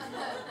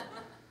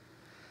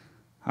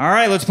 All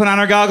right, let's put on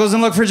our goggles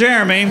and look for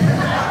Jeremy.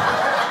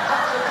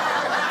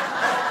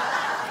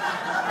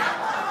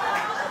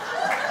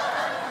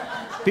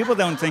 People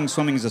don't think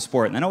swimming is a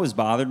sport, and that always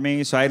bothered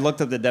me, so I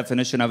looked up the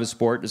definition of a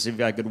sport to see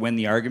if I could win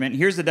the argument.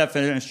 Here's the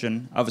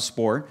definition of a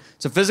sport.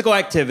 It's a physical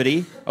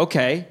activity,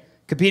 okay.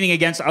 Competing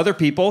against other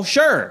people,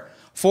 sure.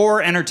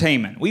 For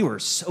entertainment. We were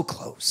so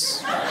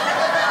close.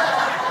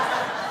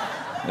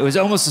 It was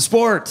almost a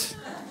sport.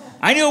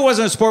 I knew it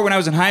wasn't a sport when I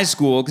was in high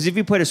school, because if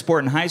you played a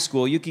sport in high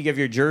school, you could give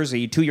your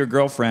jersey to your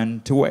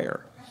girlfriend to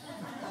wear.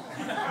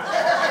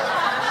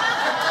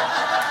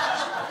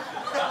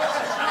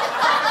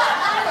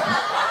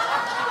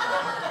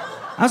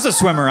 I was a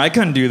swimmer, I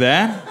couldn't do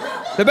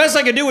that. The best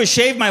I could do was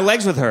shave my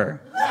legs with her.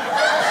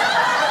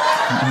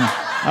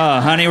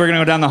 Oh, honey, we're gonna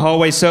go down the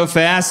hallway so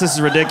fast, this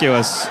is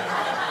ridiculous.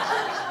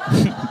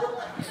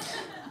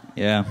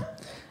 Yeah.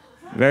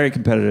 Very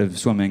competitive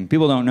swimming.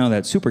 People don't know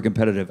that. Super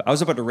competitive. I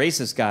was about to race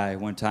this guy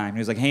one time. He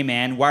was like, hey,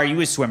 man, why are you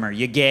a swimmer?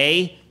 You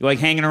gay? You like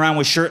hanging around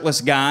with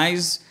shirtless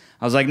guys?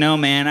 I was like, no,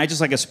 man, I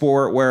just like a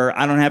sport where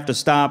I don't have to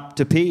stop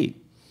to pee.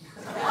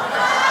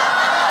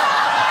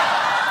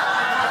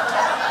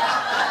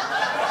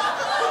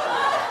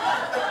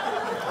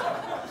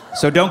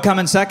 So don't come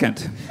in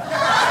second.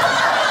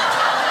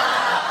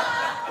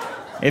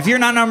 If you're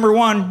not number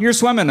one, you're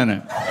swimming in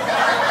it.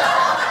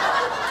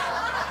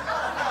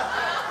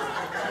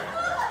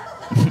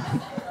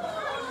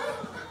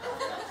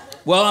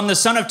 Well, I'm the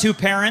son of two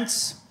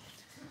parents.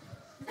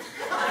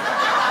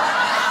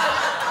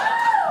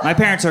 My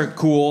parents are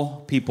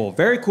cool people,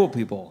 very cool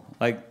people.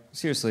 Like,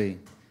 seriously,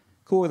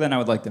 cooler than I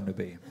would like them to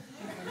be.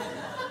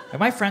 And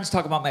my friends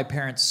talk about my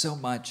parents so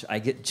much, I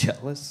get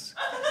jealous.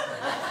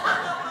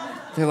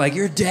 They're like,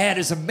 your dad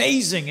is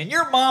amazing and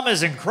your mom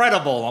is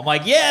incredible. I'm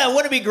like, yeah,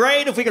 wouldn't it be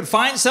great if we could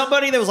find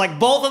somebody that was like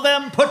both of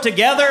them put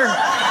together?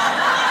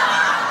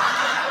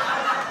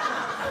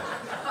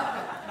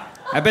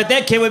 I bet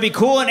that kid would be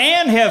cool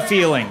and have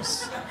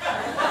feelings.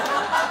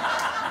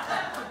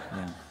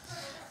 Yeah.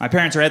 My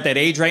parents are at that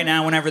age right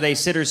now, whenever they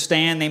sit or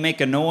stand, they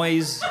make a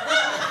noise.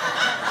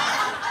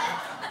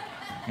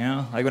 You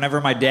know, like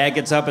whenever my dad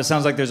gets up, it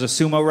sounds like there's a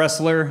sumo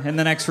wrestler in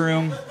the next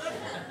room.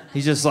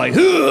 He's just like,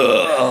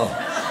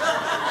 ugh.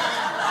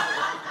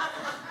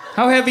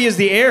 How heavy is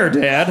the air,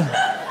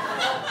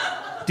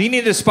 Dad? Do you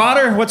need a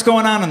spotter? What's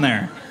going on in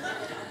there?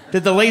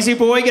 Did the lazy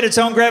boy get its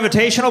own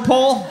gravitational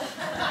pull?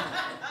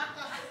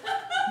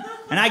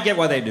 And I get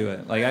why they do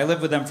it. Like, I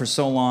lived with them for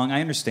so long,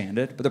 I understand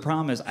it. But the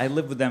problem is, I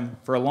lived with them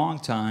for a long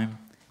time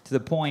to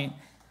the point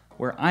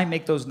where I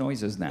make those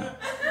noises now.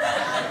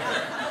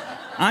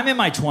 I'm in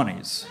my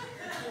 20s.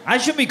 I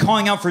should be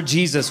calling out for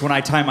Jesus when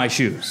I tie my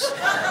shoes.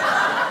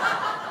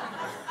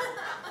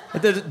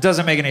 It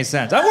doesn't make any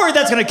sense. I'm worried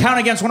that's going to count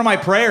against one of my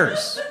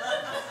prayers.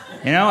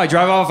 You know, I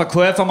drive off a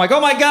cliff, I'm like,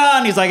 oh my God,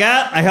 and he's like,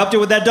 I helped you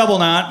with that double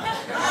knot.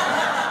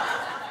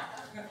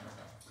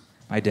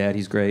 My dad,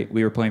 he's great.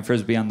 We were playing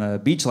Frisbee on the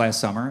beach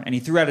last summer, and he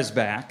threw out his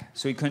back,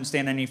 so he couldn't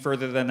stand any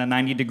further than a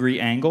 90-degree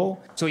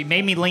angle. So he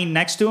made me lean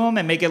next to him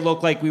and make it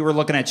look like we were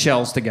looking at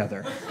shells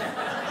together.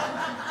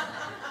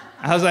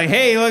 I was like,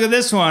 hey, look at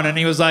this one. And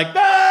he was like,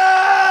 ah!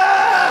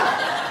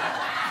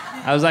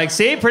 I was like,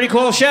 see, pretty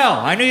cool shell.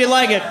 I knew you'd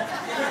like it.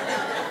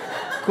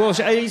 Cool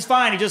shell. He's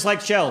fine, he just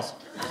likes shells.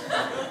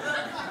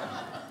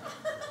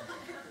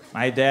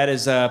 My dad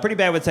is pretty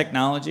bad with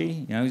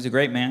technology. You know, he's a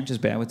great man,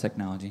 just bad with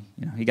technology.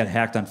 You know, he got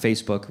hacked on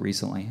Facebook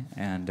recently,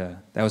 and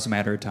that was a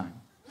matter of time.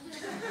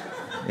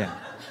 Yeah.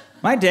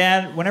 My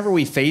dad, whenever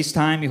we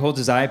FaceTime, he holds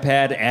his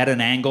iPad at an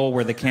angle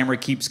where the camera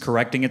keeps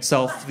correcting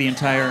itself the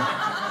entire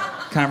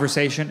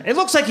conversation. It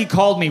looks like he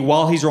called me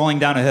while he's rolling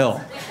down a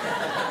hill.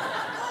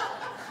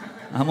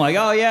 I'm like,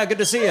 oh yeah, good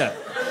to see you.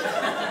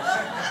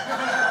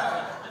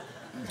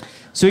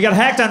 So he got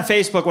hacked on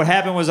Facebook. What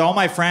happened was all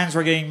my friends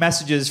were getting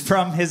messages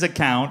from his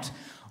account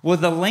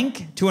with a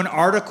link to an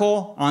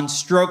article on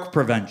stroke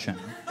prevention.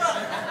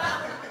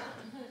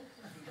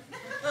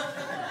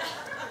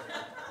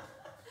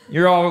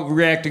 You're all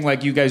reacting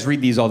like you guys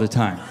read these all the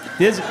time.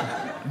 This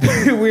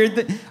very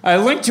weird. I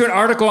linked to an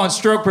article on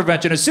stroke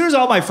prevention. As soon as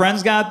all my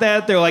friends got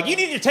that, they're like, "You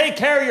need to take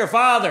care of your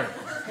father."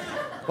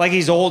 Like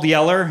he's Old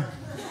Yeller.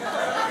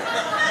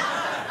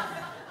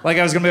 Like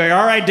I was gonna be like,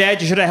 "All right,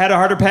 Dad, you should have had a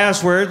harder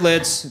password.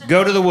 Let's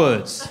go to the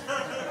woods."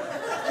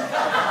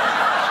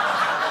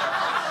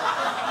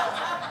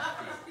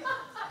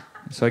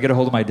 So I get a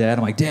hold of my dad.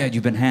 I'm like, "Dad,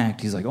 you've been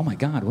hacked." He's like, "Oh my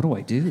God, what do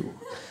I do?"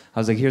 I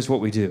was like, "Here's what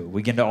we do.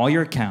 We get into all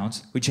your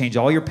accounts. We change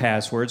all your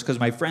passwords because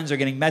my friends are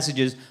getting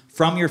messages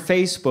from your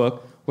Facebook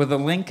with a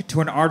link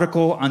to an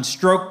article on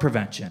stroke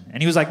prevention."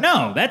 And he was like,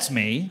 "No, that's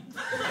me."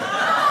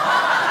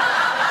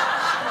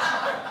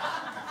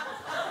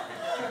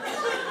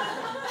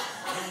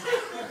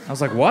 I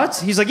was like, "What?"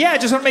 He's like, "Yeah, I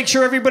just want to make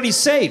sure everybody's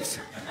safe."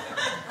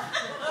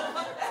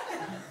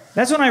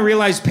 That's when I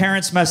realized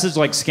parents message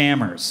like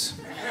scammers.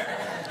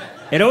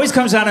 It always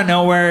comes out of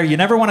nowhere. You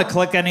never want to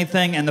click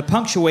anything, and the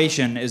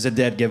punctuation is a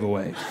dead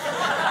giveaway.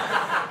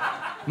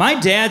 My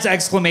dad's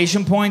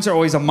exclamation points are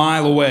always a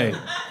mile away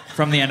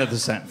from the end of the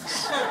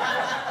sentence.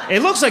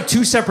 It looks like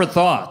two separate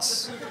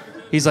thoughts.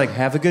 He's like,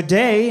 "Have a good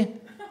day."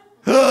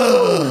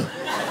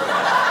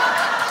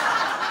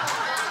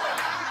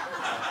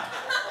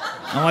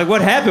 I'm like,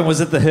 "What happened?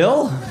 Was it the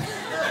hill?"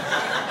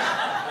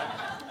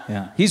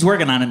 Yeah. He's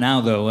working on it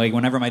now, though. Like,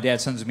 whenever my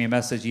dad sends me a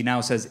message, he now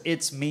says,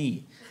 "It's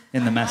me"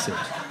 in the message.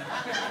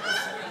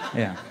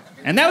 Yeah.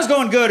 And that was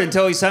going good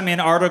until he sent me an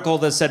article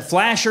that said,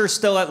 "Flasher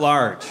still at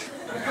large."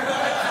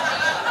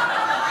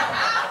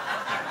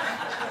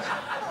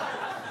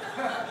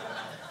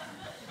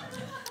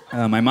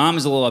 My mom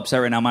is a little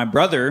upset right now. My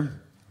brother,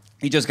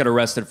 he just got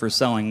arrested for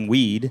selling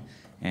weed,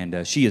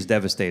 and she is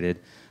devastated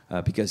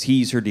because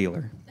he's her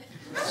dealer.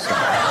 So.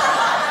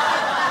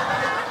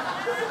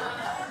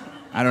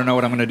 I don't know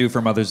what I'm going to do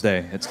for Mother's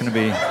Day. It's going to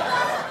be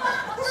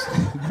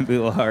a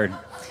little hard.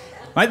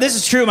 This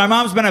is true. My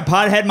mom's been a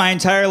pothead my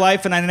entire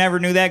life, and I never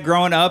knew that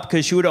growing up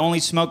because she would only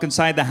smoke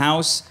inside the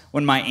house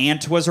when my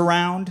aunt was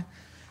around.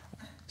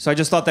 So I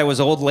just thought that was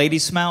old lady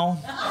smell.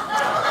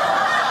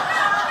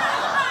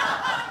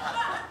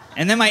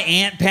 And then my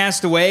aunt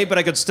passed away, but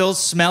I could still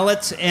smell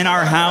it in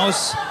our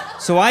house.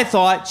 So I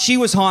thought she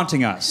was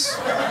haunting us.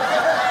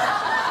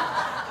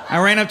 I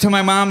ran up to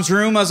my mom's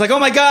room. I was like, "Oh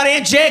my God,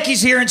 Aunt Jackie's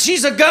here, and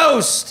she's a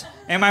ghost."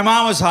 And my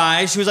mom was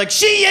high. She was like,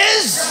 "She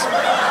is!"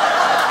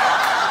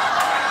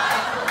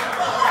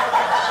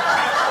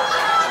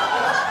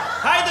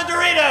 Hide the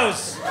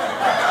Doritos!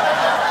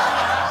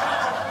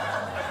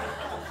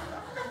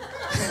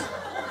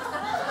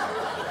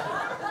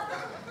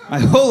 My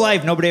whole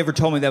life, nobody ever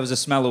told me that was a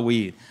smell of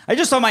weed. I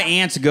just thought my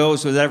aunt's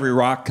ghost was every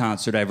rock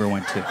concert I ever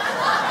went to.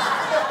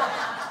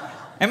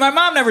 And my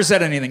mom never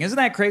said anything. Isn't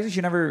that crazy? She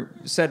never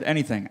said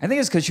anything. I think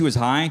it's because she was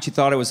high and she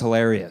thought it was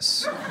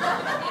hilarious.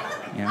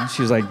 You know,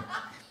 she was like,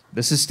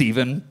 "This is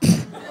Stephen.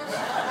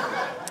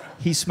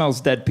 He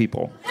smells dead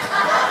people."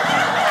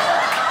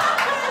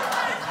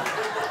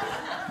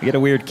 You get a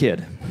weird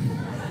kid.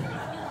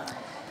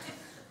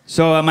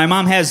 So my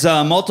mom has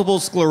multiple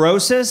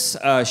sclerosis.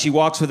 She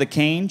walks with a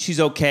cane.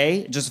 She's okay.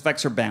 It just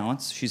affects her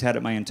balance. She's had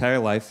it my entire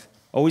life.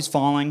 Always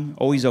falling,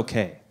 always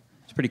okay.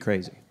 It's pretty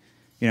crazy.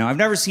 You know, I've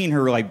never seen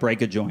her like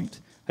break a joint.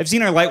 I've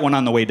seen her light one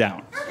on the way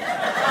down.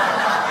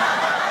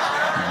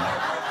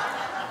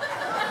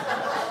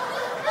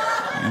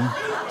 Yeah.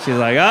 She's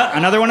like,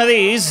 another one of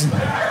these.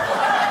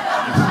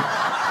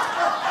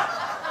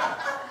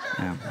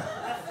 Yeah.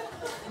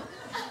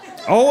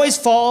 Always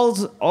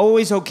falls,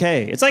 always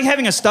okay. It's like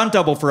having a stunt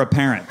double for a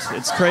parent.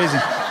 It's crazy.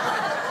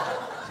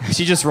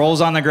 She just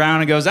rolls on the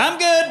ground and goes, "I'm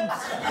good."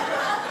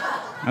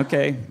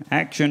 Okay,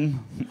 action,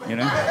 you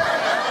know.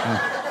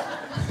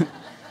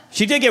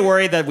 She did get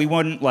worried that we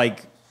wouldn't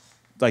like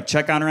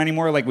check on her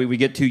anymore. Like we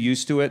get too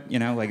used to it, you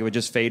know, like it would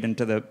just fade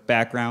into the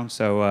background.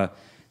 So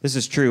this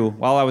is true.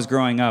 While I was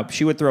growing up,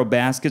 she would throw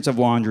baskets of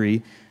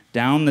laundry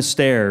down the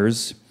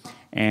stairs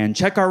and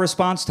check our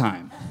response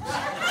time.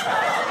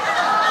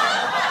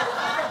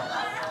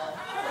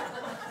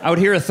 I would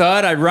hear a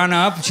thud, I'd run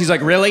up. She's like,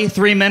 "Really?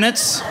 3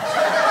 minutes?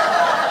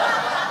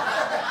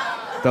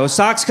 Those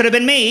socks could have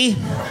been me."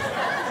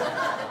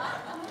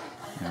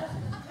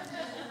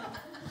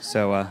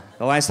 So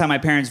the last time my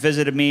parents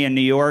visited me in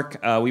New York,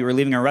 we were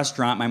leaving a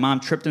restaurant. My mom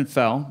tripped and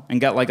fell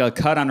and got like a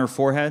cut on her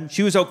forehead.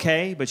 She was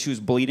okay, but she was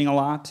bleeding a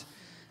lot.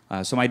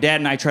 So my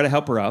dad and I tried to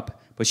help her up,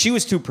 but she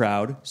was too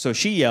proud, so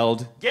she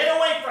yelled, "Get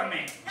away from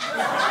me!"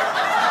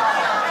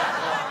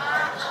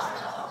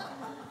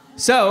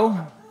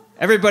 So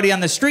everybody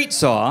on the street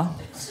saw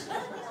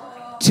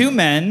 2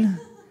 men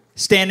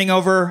standing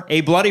over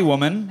a bloody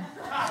woman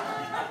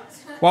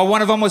while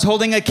one of them was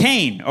holding a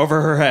cane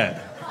over her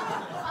head.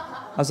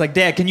 I was like,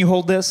 "Dad, can you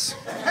hold this?"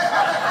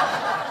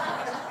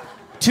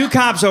 2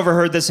 cops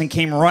overheard this and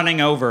came running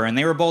over, and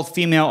they were both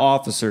female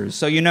officers.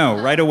 So you know,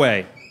 right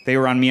away, they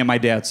were on me and my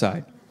dad's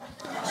side.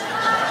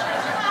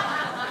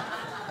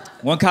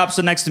 One cop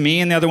stood next to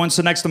me, and the other one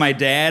stood next to my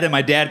dad, and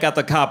my dad got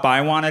the cop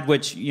I wanted,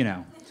 which, you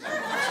know.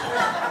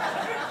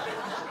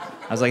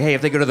 I was like, hey,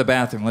 if they go to the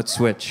bathroom, let's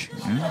switch.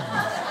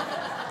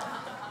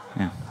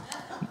 Yeah.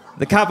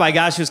 The cop I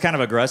got, she was kind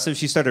of aggressive.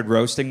 She started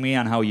roasting me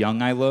on how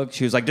young I look.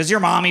 She was like, does your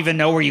mom even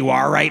know where you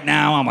are right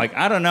now? I'm like,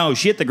 I don't know.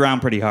 She hit the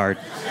ground pretty hard.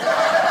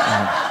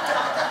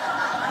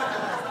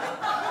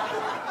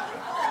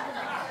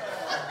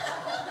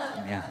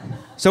 Yeah.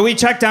 So we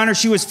checked on her.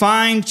 She was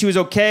fine. She was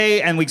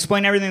okay. And we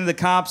explained everything to the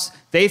cops.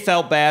 They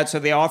felt bad, so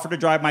they offered to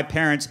drive my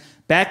parents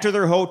back to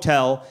their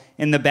hotel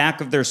in the back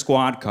of their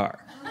squad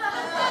car.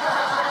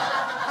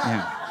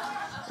 Yeah.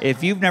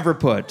 If you've never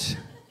put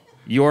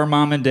your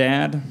mom and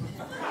dad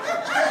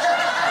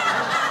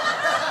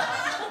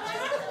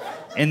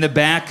in the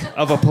back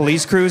of a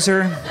police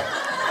cruiser,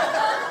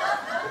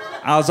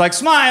 I was like,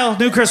 smile,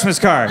 new Christmas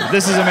card.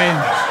 This is amazing.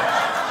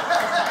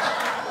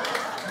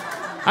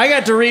 I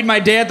got to read my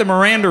dad the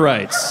Miranda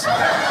rights.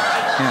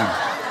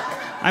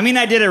 Yeah. I mean,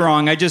 I did it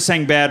wrong. I just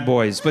sang Bad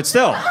Boys, but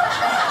still.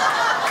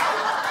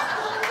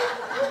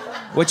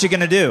 What you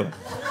gonna do?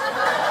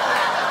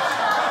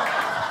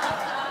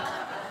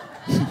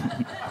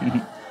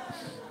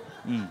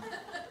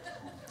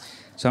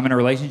 So I'm in a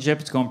relationship.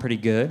 It's going pretty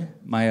good.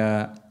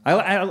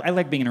 I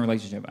like being in a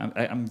relationship.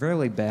 I'm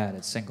really bad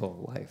at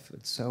single life.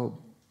 It's so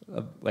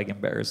like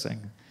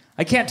embarrassing.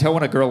 I can't tell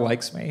when a girl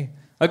likes me.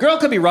 A girl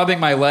could be rubbing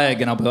my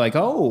leg, and I'll be like,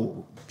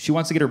 "Oh, she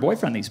wants to get her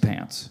boyfriend these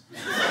pants."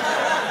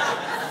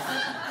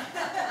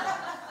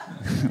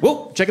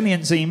 Whoa, checking the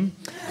inseam.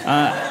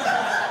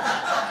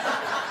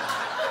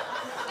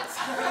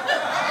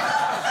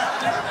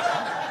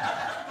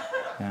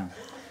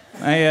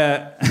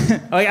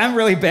 I'm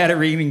really bad at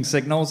reading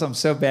signals. I'm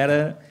so bad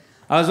at it.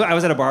 I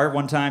was at a bar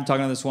one time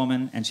talking to this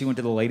woman, and she went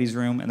to the ladies'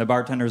 room, and the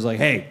bartender was like,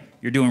 hey,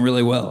 you're doing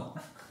really well.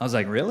 I was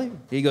like, really?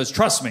 He goes,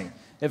 trust me,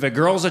 if a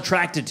girl's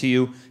attracted to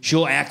you,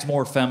 she'll act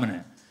more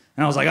feminine.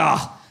 And I was like,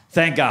 oh,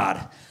 thank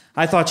God.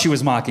 I thought she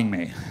was mocking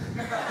me.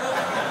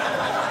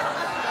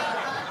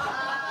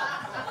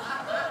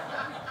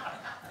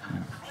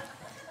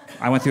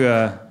 I went through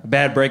a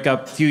bad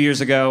breakup a few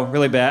years ago,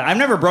 really bad. I've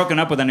never broken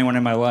up with anyone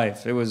in my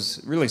life. It was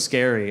really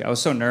scary. I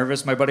was so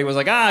nervous. My buddy was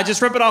like,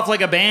 just rip it off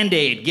like a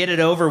Band-Aid, get it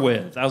over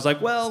with. I was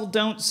like, well,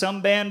 don't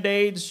some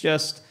Band-Aids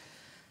just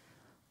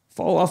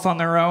fall off on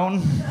their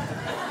own?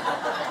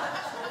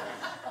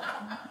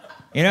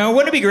 You know,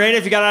 wouldn't it be great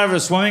if you got out of a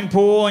swimming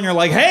pool and you're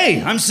like,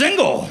 hey, I'm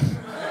single.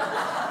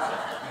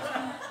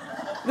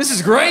 This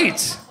is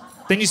great.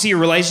 Then you see your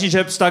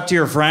relationship stuck to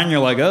your friend, you're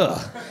like,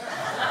 ugh.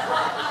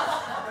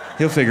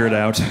 He'll figure it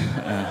out.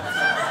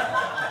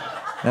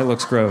 That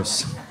looks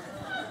gross.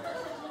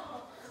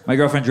 My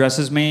girlfriend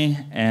dresses me,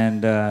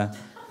 and I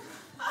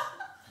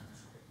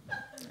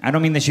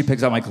don't mean that she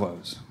picks out my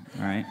clothes,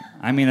 all right?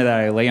 I mean that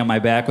I lay on my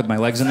back with my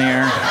legs in the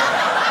air.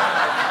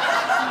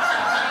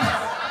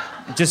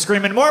 Just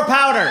screaming, more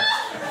powder!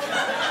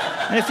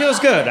 And it feels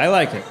good. I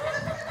like it.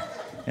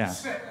 Yeah.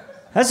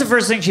 That's the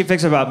first thing she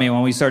fixed about me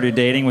when we started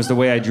dating was the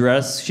way I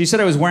dress. She said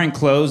I was wearing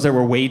clothes that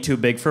were way too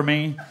big for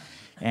me,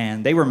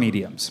 and they were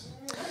mediums.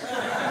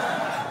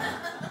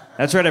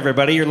 That's right,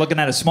 everybody. You're looking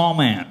at a small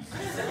man.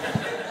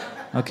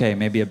 Okay,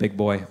 maybe a big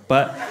boy.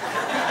 But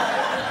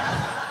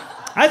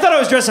I thought I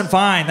was dressing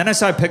fine. Then I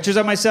saw pictures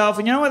of myself,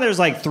 and you know when there's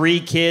like 3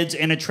 kids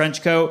in a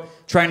trench coat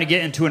trying to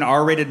get into an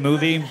R-rated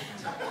movie?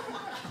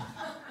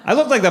 I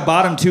looked like the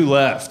bottom 2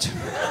 left.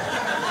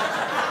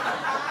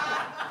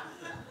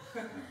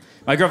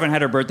 My girlfriend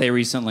had her birthday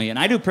recently, and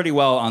I do pretty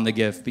well on the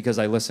gift because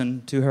I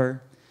listen to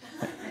her.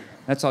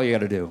 That's all you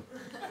gotta do.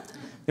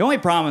 The only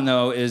problem,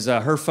 though, is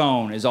her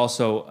phone is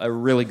also a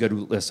really good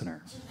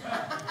listener.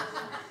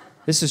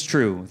 This is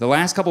true. The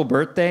last couple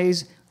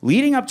birthdays,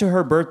 leading up to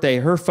her birthday,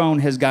 her phone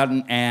has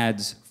gotten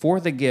ads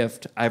for the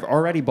gift I've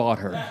already bought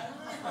her.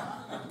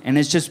 And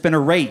it's just been a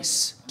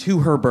race to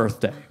her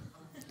birthday.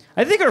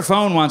 I think her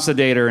phone wants to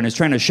date her and is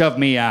trying to shove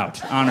me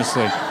out,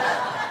 honestly.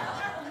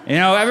 You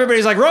know,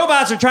 everybody's like,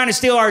 robots are trying to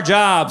steal our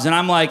jobs. And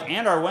I'm like,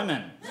 and our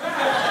women.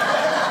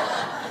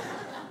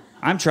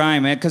 I'm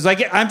trying, man, because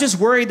I'm just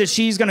worried that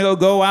she's gonna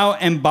go out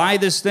and buy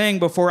this thing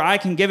before I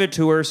can give it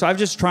to her. So I've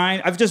just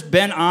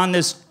been on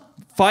this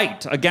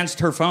fight against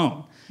her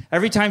phone.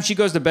 Every time she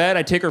goes to bed,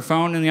 I take her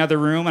phone in the other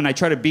room and I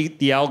try to beat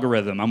the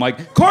algorithm. I'm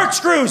like,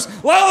 corkscrews,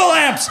 lava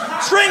lamps,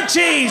 string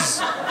cheese,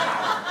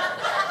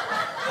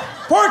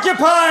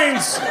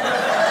 porcupines,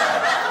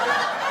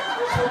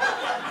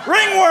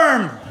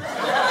 ringworm.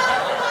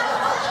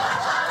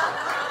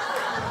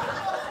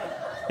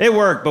 It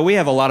worked, but we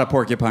have a lot of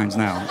porcupines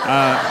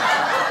now.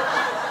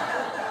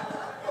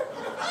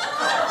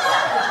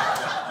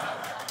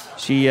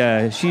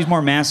 She's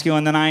more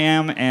masculine than I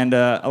am, and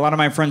a lot of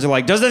my friends are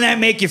like, doesn't that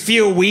make you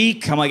feel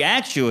weak? I'm like,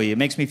 actually, it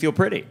makes me feel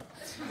pretty.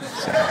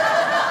 So,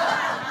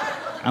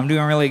 I'm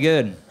doing really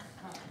good.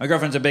 My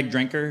girlfriend's a big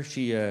drinker.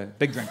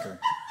 Big drinker.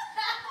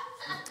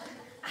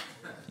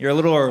 You're a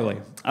little early.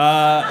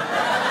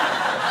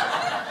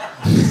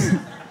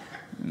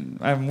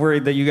 I'm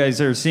worried that you guys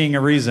are seeing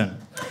a reason.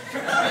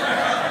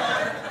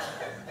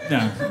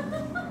 No.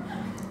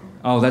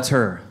 Oh, that's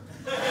her.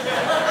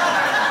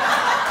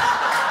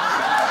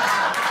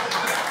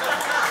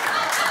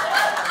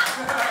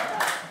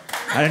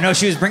 I didn't know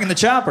she was bringing the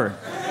chopper.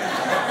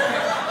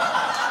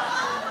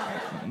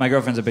 My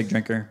girlfriend's a big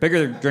drinker.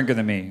 Bigger drinker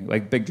than me,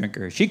 like big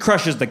drinker. She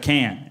crushes the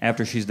can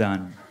after she's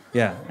done.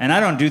 Yeah, and I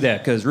don't do that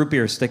because root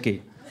beer is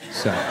sticky.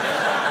 So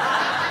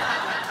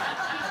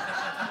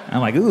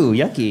I'm like, ooh,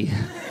 yucky.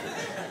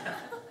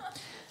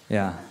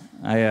 Yeah,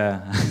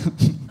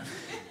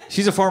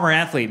 she's a former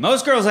athlete.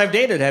 Most girls I've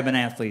dated have been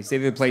athletes.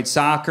 They've either played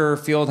soccer,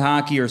 field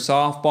hockey, or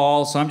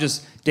softball, so I'm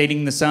just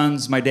dating the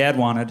sons my dad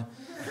wanted.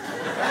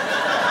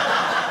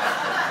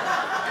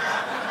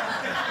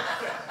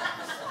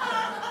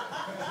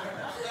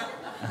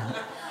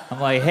 I'm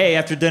like, hey,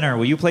 after dinner,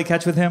 will you play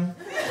catch with him?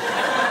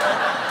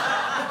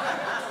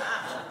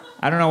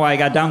 I don't know why I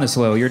got down this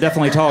low. You're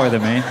definitely taller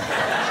than me.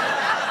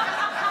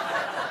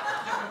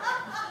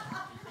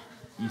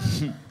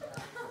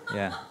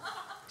 Yeah.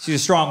 She's a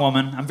strong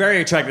woman. I'm very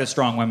attracted to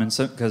strong women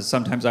because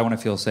sometimes I want to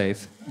feel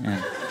safe.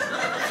 And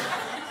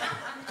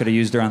could have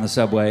used her on the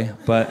subway,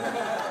 but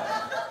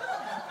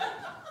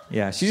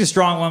yeah, she's a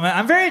strong woman.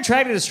 I'm very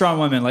attracted to strong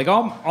women. Like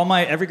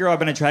every girl I've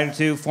been attracted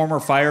to, former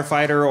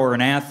firefighter or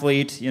an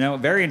athlete,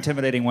 very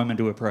intimidating women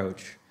to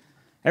approach.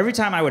 Every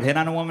time I would hit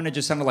on a woman, it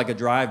just sounded like a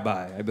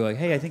drive-by. I'd be like,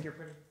 hey, I think you're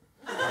pretty.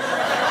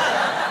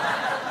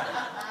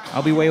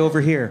 I'll be way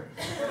over here.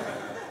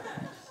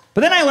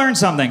 But then I learned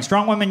something.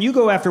 Strong women, you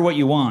go after what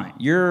you want.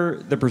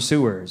 You're the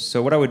pursuers.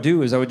 So what I would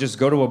do is I would just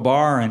go to a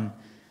bar and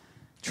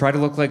try to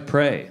look like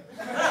prey.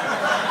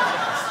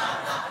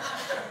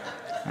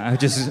 I would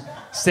just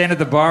stand at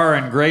the bar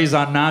and graze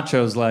on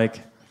nachos like...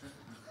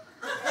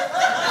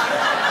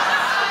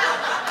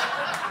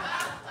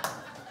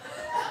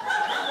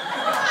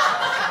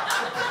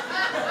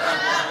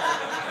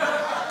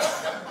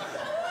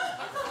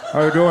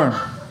 How you doing?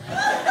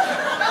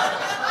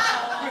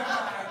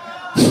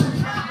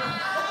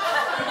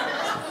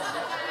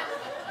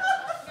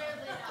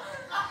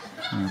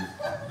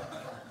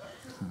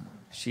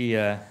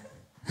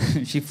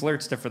 She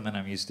flirts different than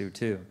I'm used to,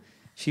 too.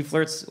 She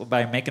flirts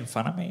by making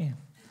fun of me.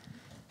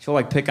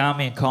 She'll, pick on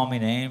me and call me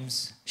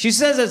names. She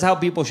says that's how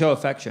people show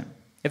affection.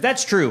 If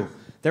that's true,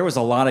 there was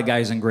a lot of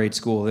guys in grade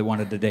school that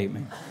wanted to date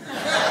me.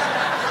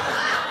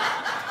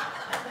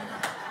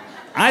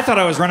 I thought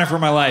I was running for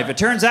my life. It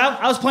turns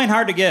out I was playing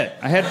hard to get.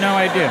 I had no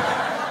idea.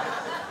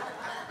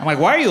 I'm like,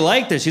 why are you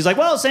like this? She's like,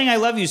 well, saying I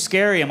love you is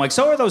scary. I'm like,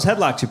 so are those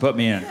headlocks you put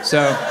me in.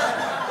 So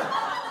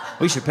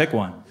we should pick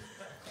one.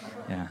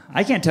 Yeah.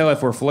 I can't tell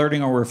if we're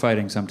flirting or we're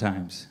fighting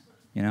sometimes.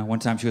 One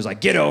time she was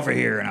like, get over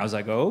here. And I was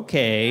like,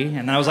 okay. And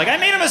then I was like, I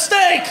made a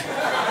mistake.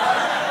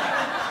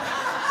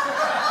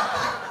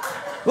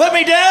 Let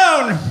me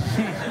down.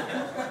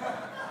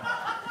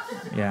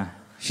 Yeah.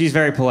 She's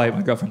very polite.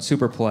 My girlfriend's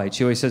super polite.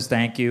 She always says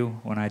thank you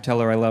when I tell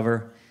her I love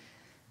her.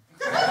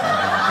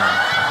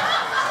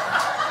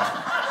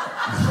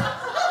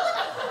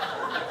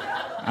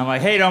 I'm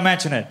like, hey, don't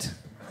mention it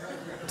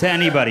to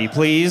anybody,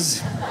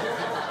 please.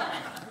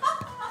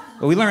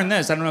 But we learned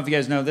this. I don't know if you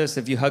guys know this.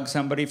 If you hug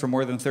somebody for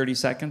more than 30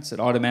 seconds,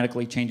 it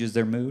automatically changes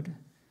their mood.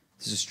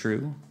 This is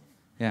true.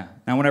 Yeah.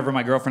 Now, whenever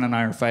my girlfriend and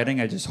I are fighting,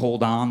 I just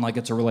hold on like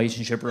it's a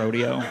relationship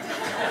rodeo.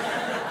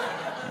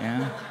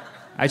 Yeah.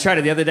 I tried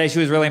it the other day. She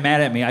was really mad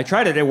at me. I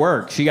tried it. It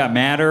worked. She got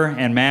madder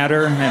and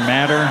madder and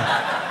madder.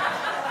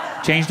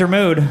 Changed her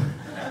mood.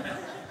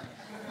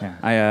 Yeah.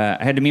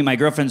 I had to meet my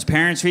girlfriend's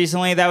parents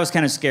recently. That was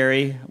kind of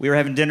scary. We were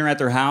having dinner at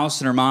their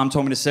house, and her mom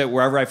told me to sit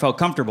wherever I felt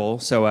comfortable,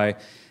 so I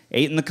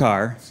ate in the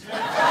car.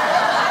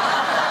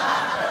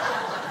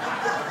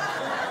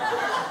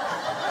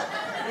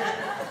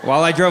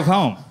 While I drove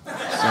home.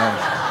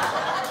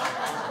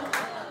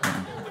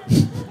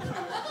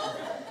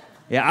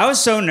 Yeah, I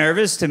was so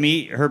nervous to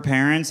meet her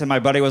parents, and my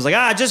buddy was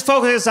like, just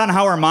focus on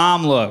how her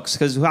mom looks,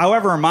 because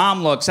however her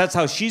mom looks, that's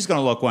how she's going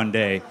to look one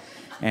day.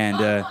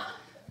 And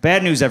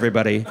bad news,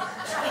 everybody.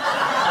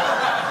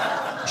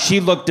 She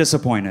looked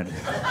disappointed.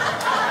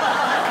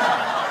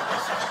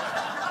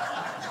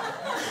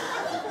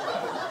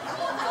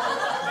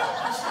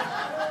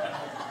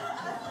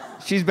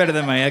 She's better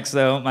than my ex,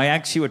 though. My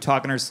ex, she would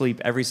talk in her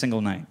sleep every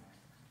single night.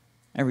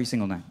 Every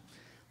single night.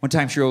 One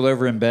time she rolled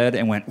over in bed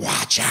and went,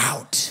 watch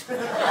out.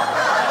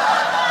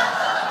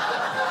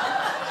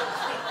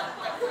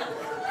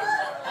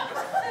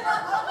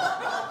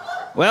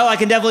 Well, I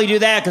can definitely do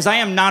that because I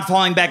am not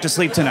falling back to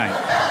sleep tonight.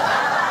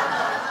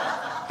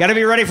 Gotta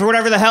be ready for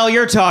whatever the hell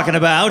you're talking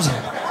about.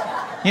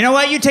 You know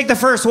what? You take the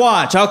first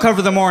watch. I'll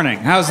cover the morning.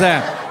 How's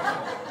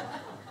that?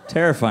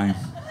 Terrifying.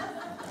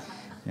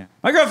 Yeah.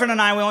 My girlfriend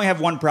and I, we only have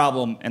one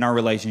problem in our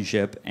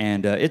relationship,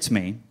 and it's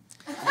me.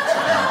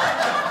 Yeah.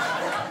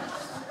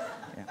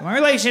 My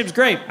relationship's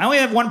great. I only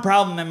have one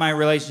problem in my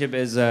relationship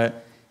is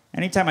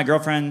anytime my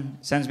girlfriend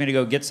sends me to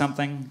go get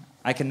something,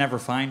 I can never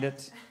find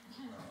it.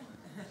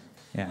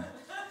 Yeah.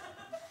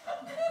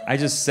 I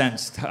just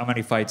sensed how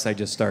many fights I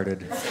just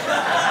started.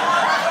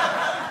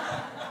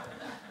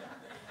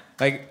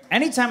 Like,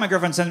 anytime my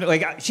girlfriend sends me,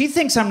 like, she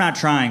thinks I'm not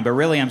trying, but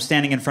really I'm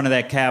standing in front of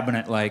that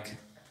cabinet like...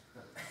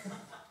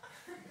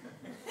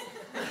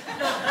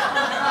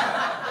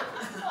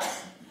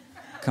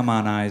 Come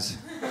on, eyes.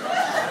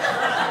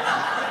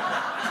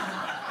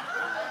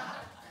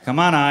 Come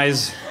on,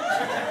 eyes.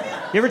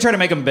 You ever try to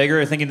make them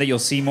bigger, thinking that you'll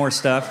see more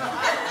stuff?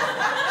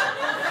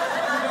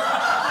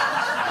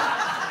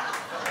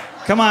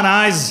 Come on,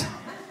 eyes.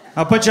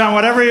 I'll put you on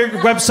whatever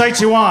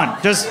websites you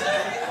want. Just,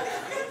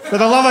 for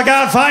the love of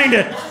God, find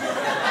it.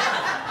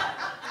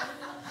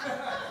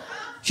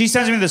 She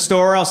sends me to the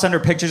store. I'll send her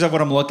pictures of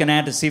what I'm looking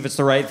at to see if it's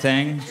the right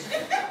thing.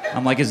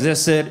 I'm like, is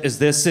this it? Is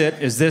this it?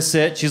 Is this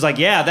it? She's like,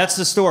 yeah, that's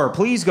the store.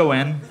 Please go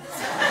in.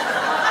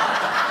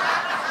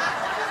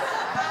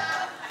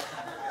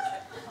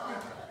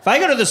 If I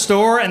go to the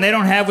store and they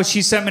don't have what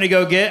she sent me to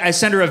go get, I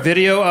send her a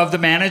video of the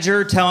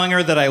manager telling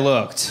her that I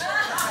looked.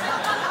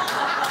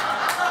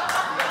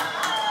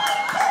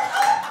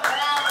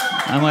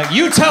 I'm like,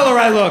 you tell her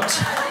I looked.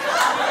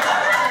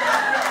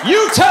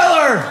 You tell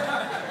her.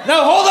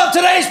 Now hold up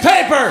today's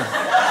paper.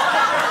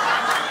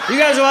 You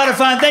guys are a lot of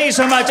fun. Thank you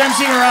so much. I'm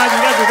Stephen Colbert.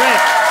 You guys are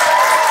great.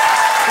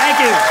 Thank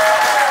you.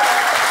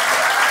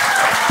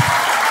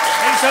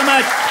 Thank you so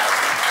much.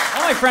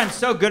 All my friends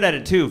so good at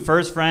it too.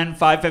 First friend,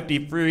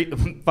 550 free.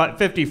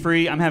 50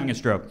 free. I'm having a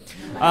stroke.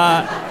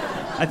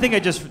 I think I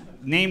just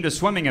named a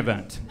swimming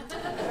event.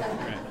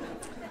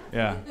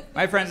 Yeah.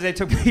 My friends, they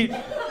took me.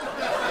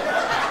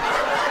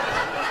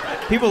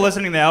 People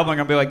listening to the album are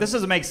gonna be like, this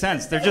doesn't make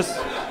sense. They're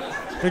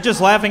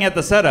just laughing at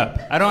the setup.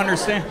 I don't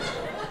understand.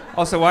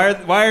 Also,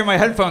 why are my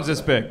headphones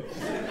this big?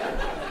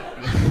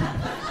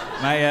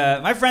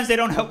 My friends, they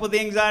don't help with the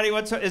anxiety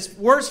whatsoever. It's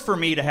worse for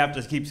me to have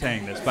to keep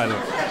saying this, by the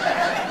way.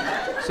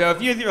 So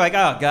if you're like,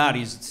 oh God,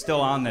 he's still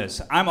on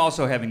this, I'm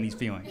also having these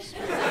feelings.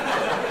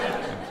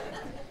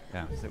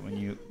 Yeah, so when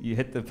you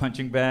hit the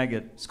punching bag,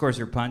 it scores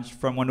your punch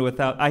from 1 to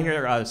 1,000. I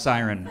hear a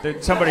siren.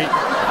 Somebody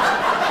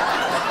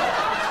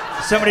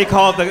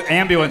called the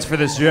ambulance for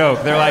this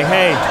joke. They're like,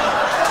 hey,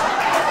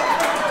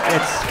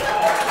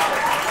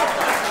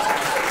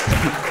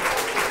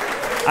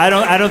 I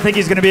don't think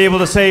he's gonna be able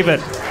to save it.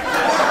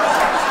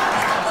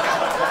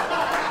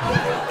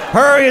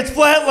 Hurry, it's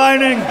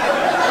flatlining.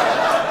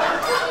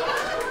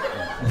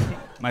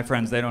 My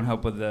friends, they don't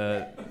help with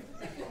the...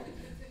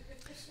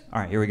 All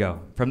right, here we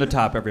go. From the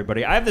top,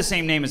 everybody. I have the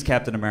same name as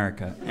Captain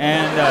America.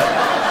 And,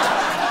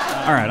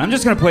 all right, I'm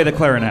just gonna play the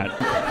clarinet.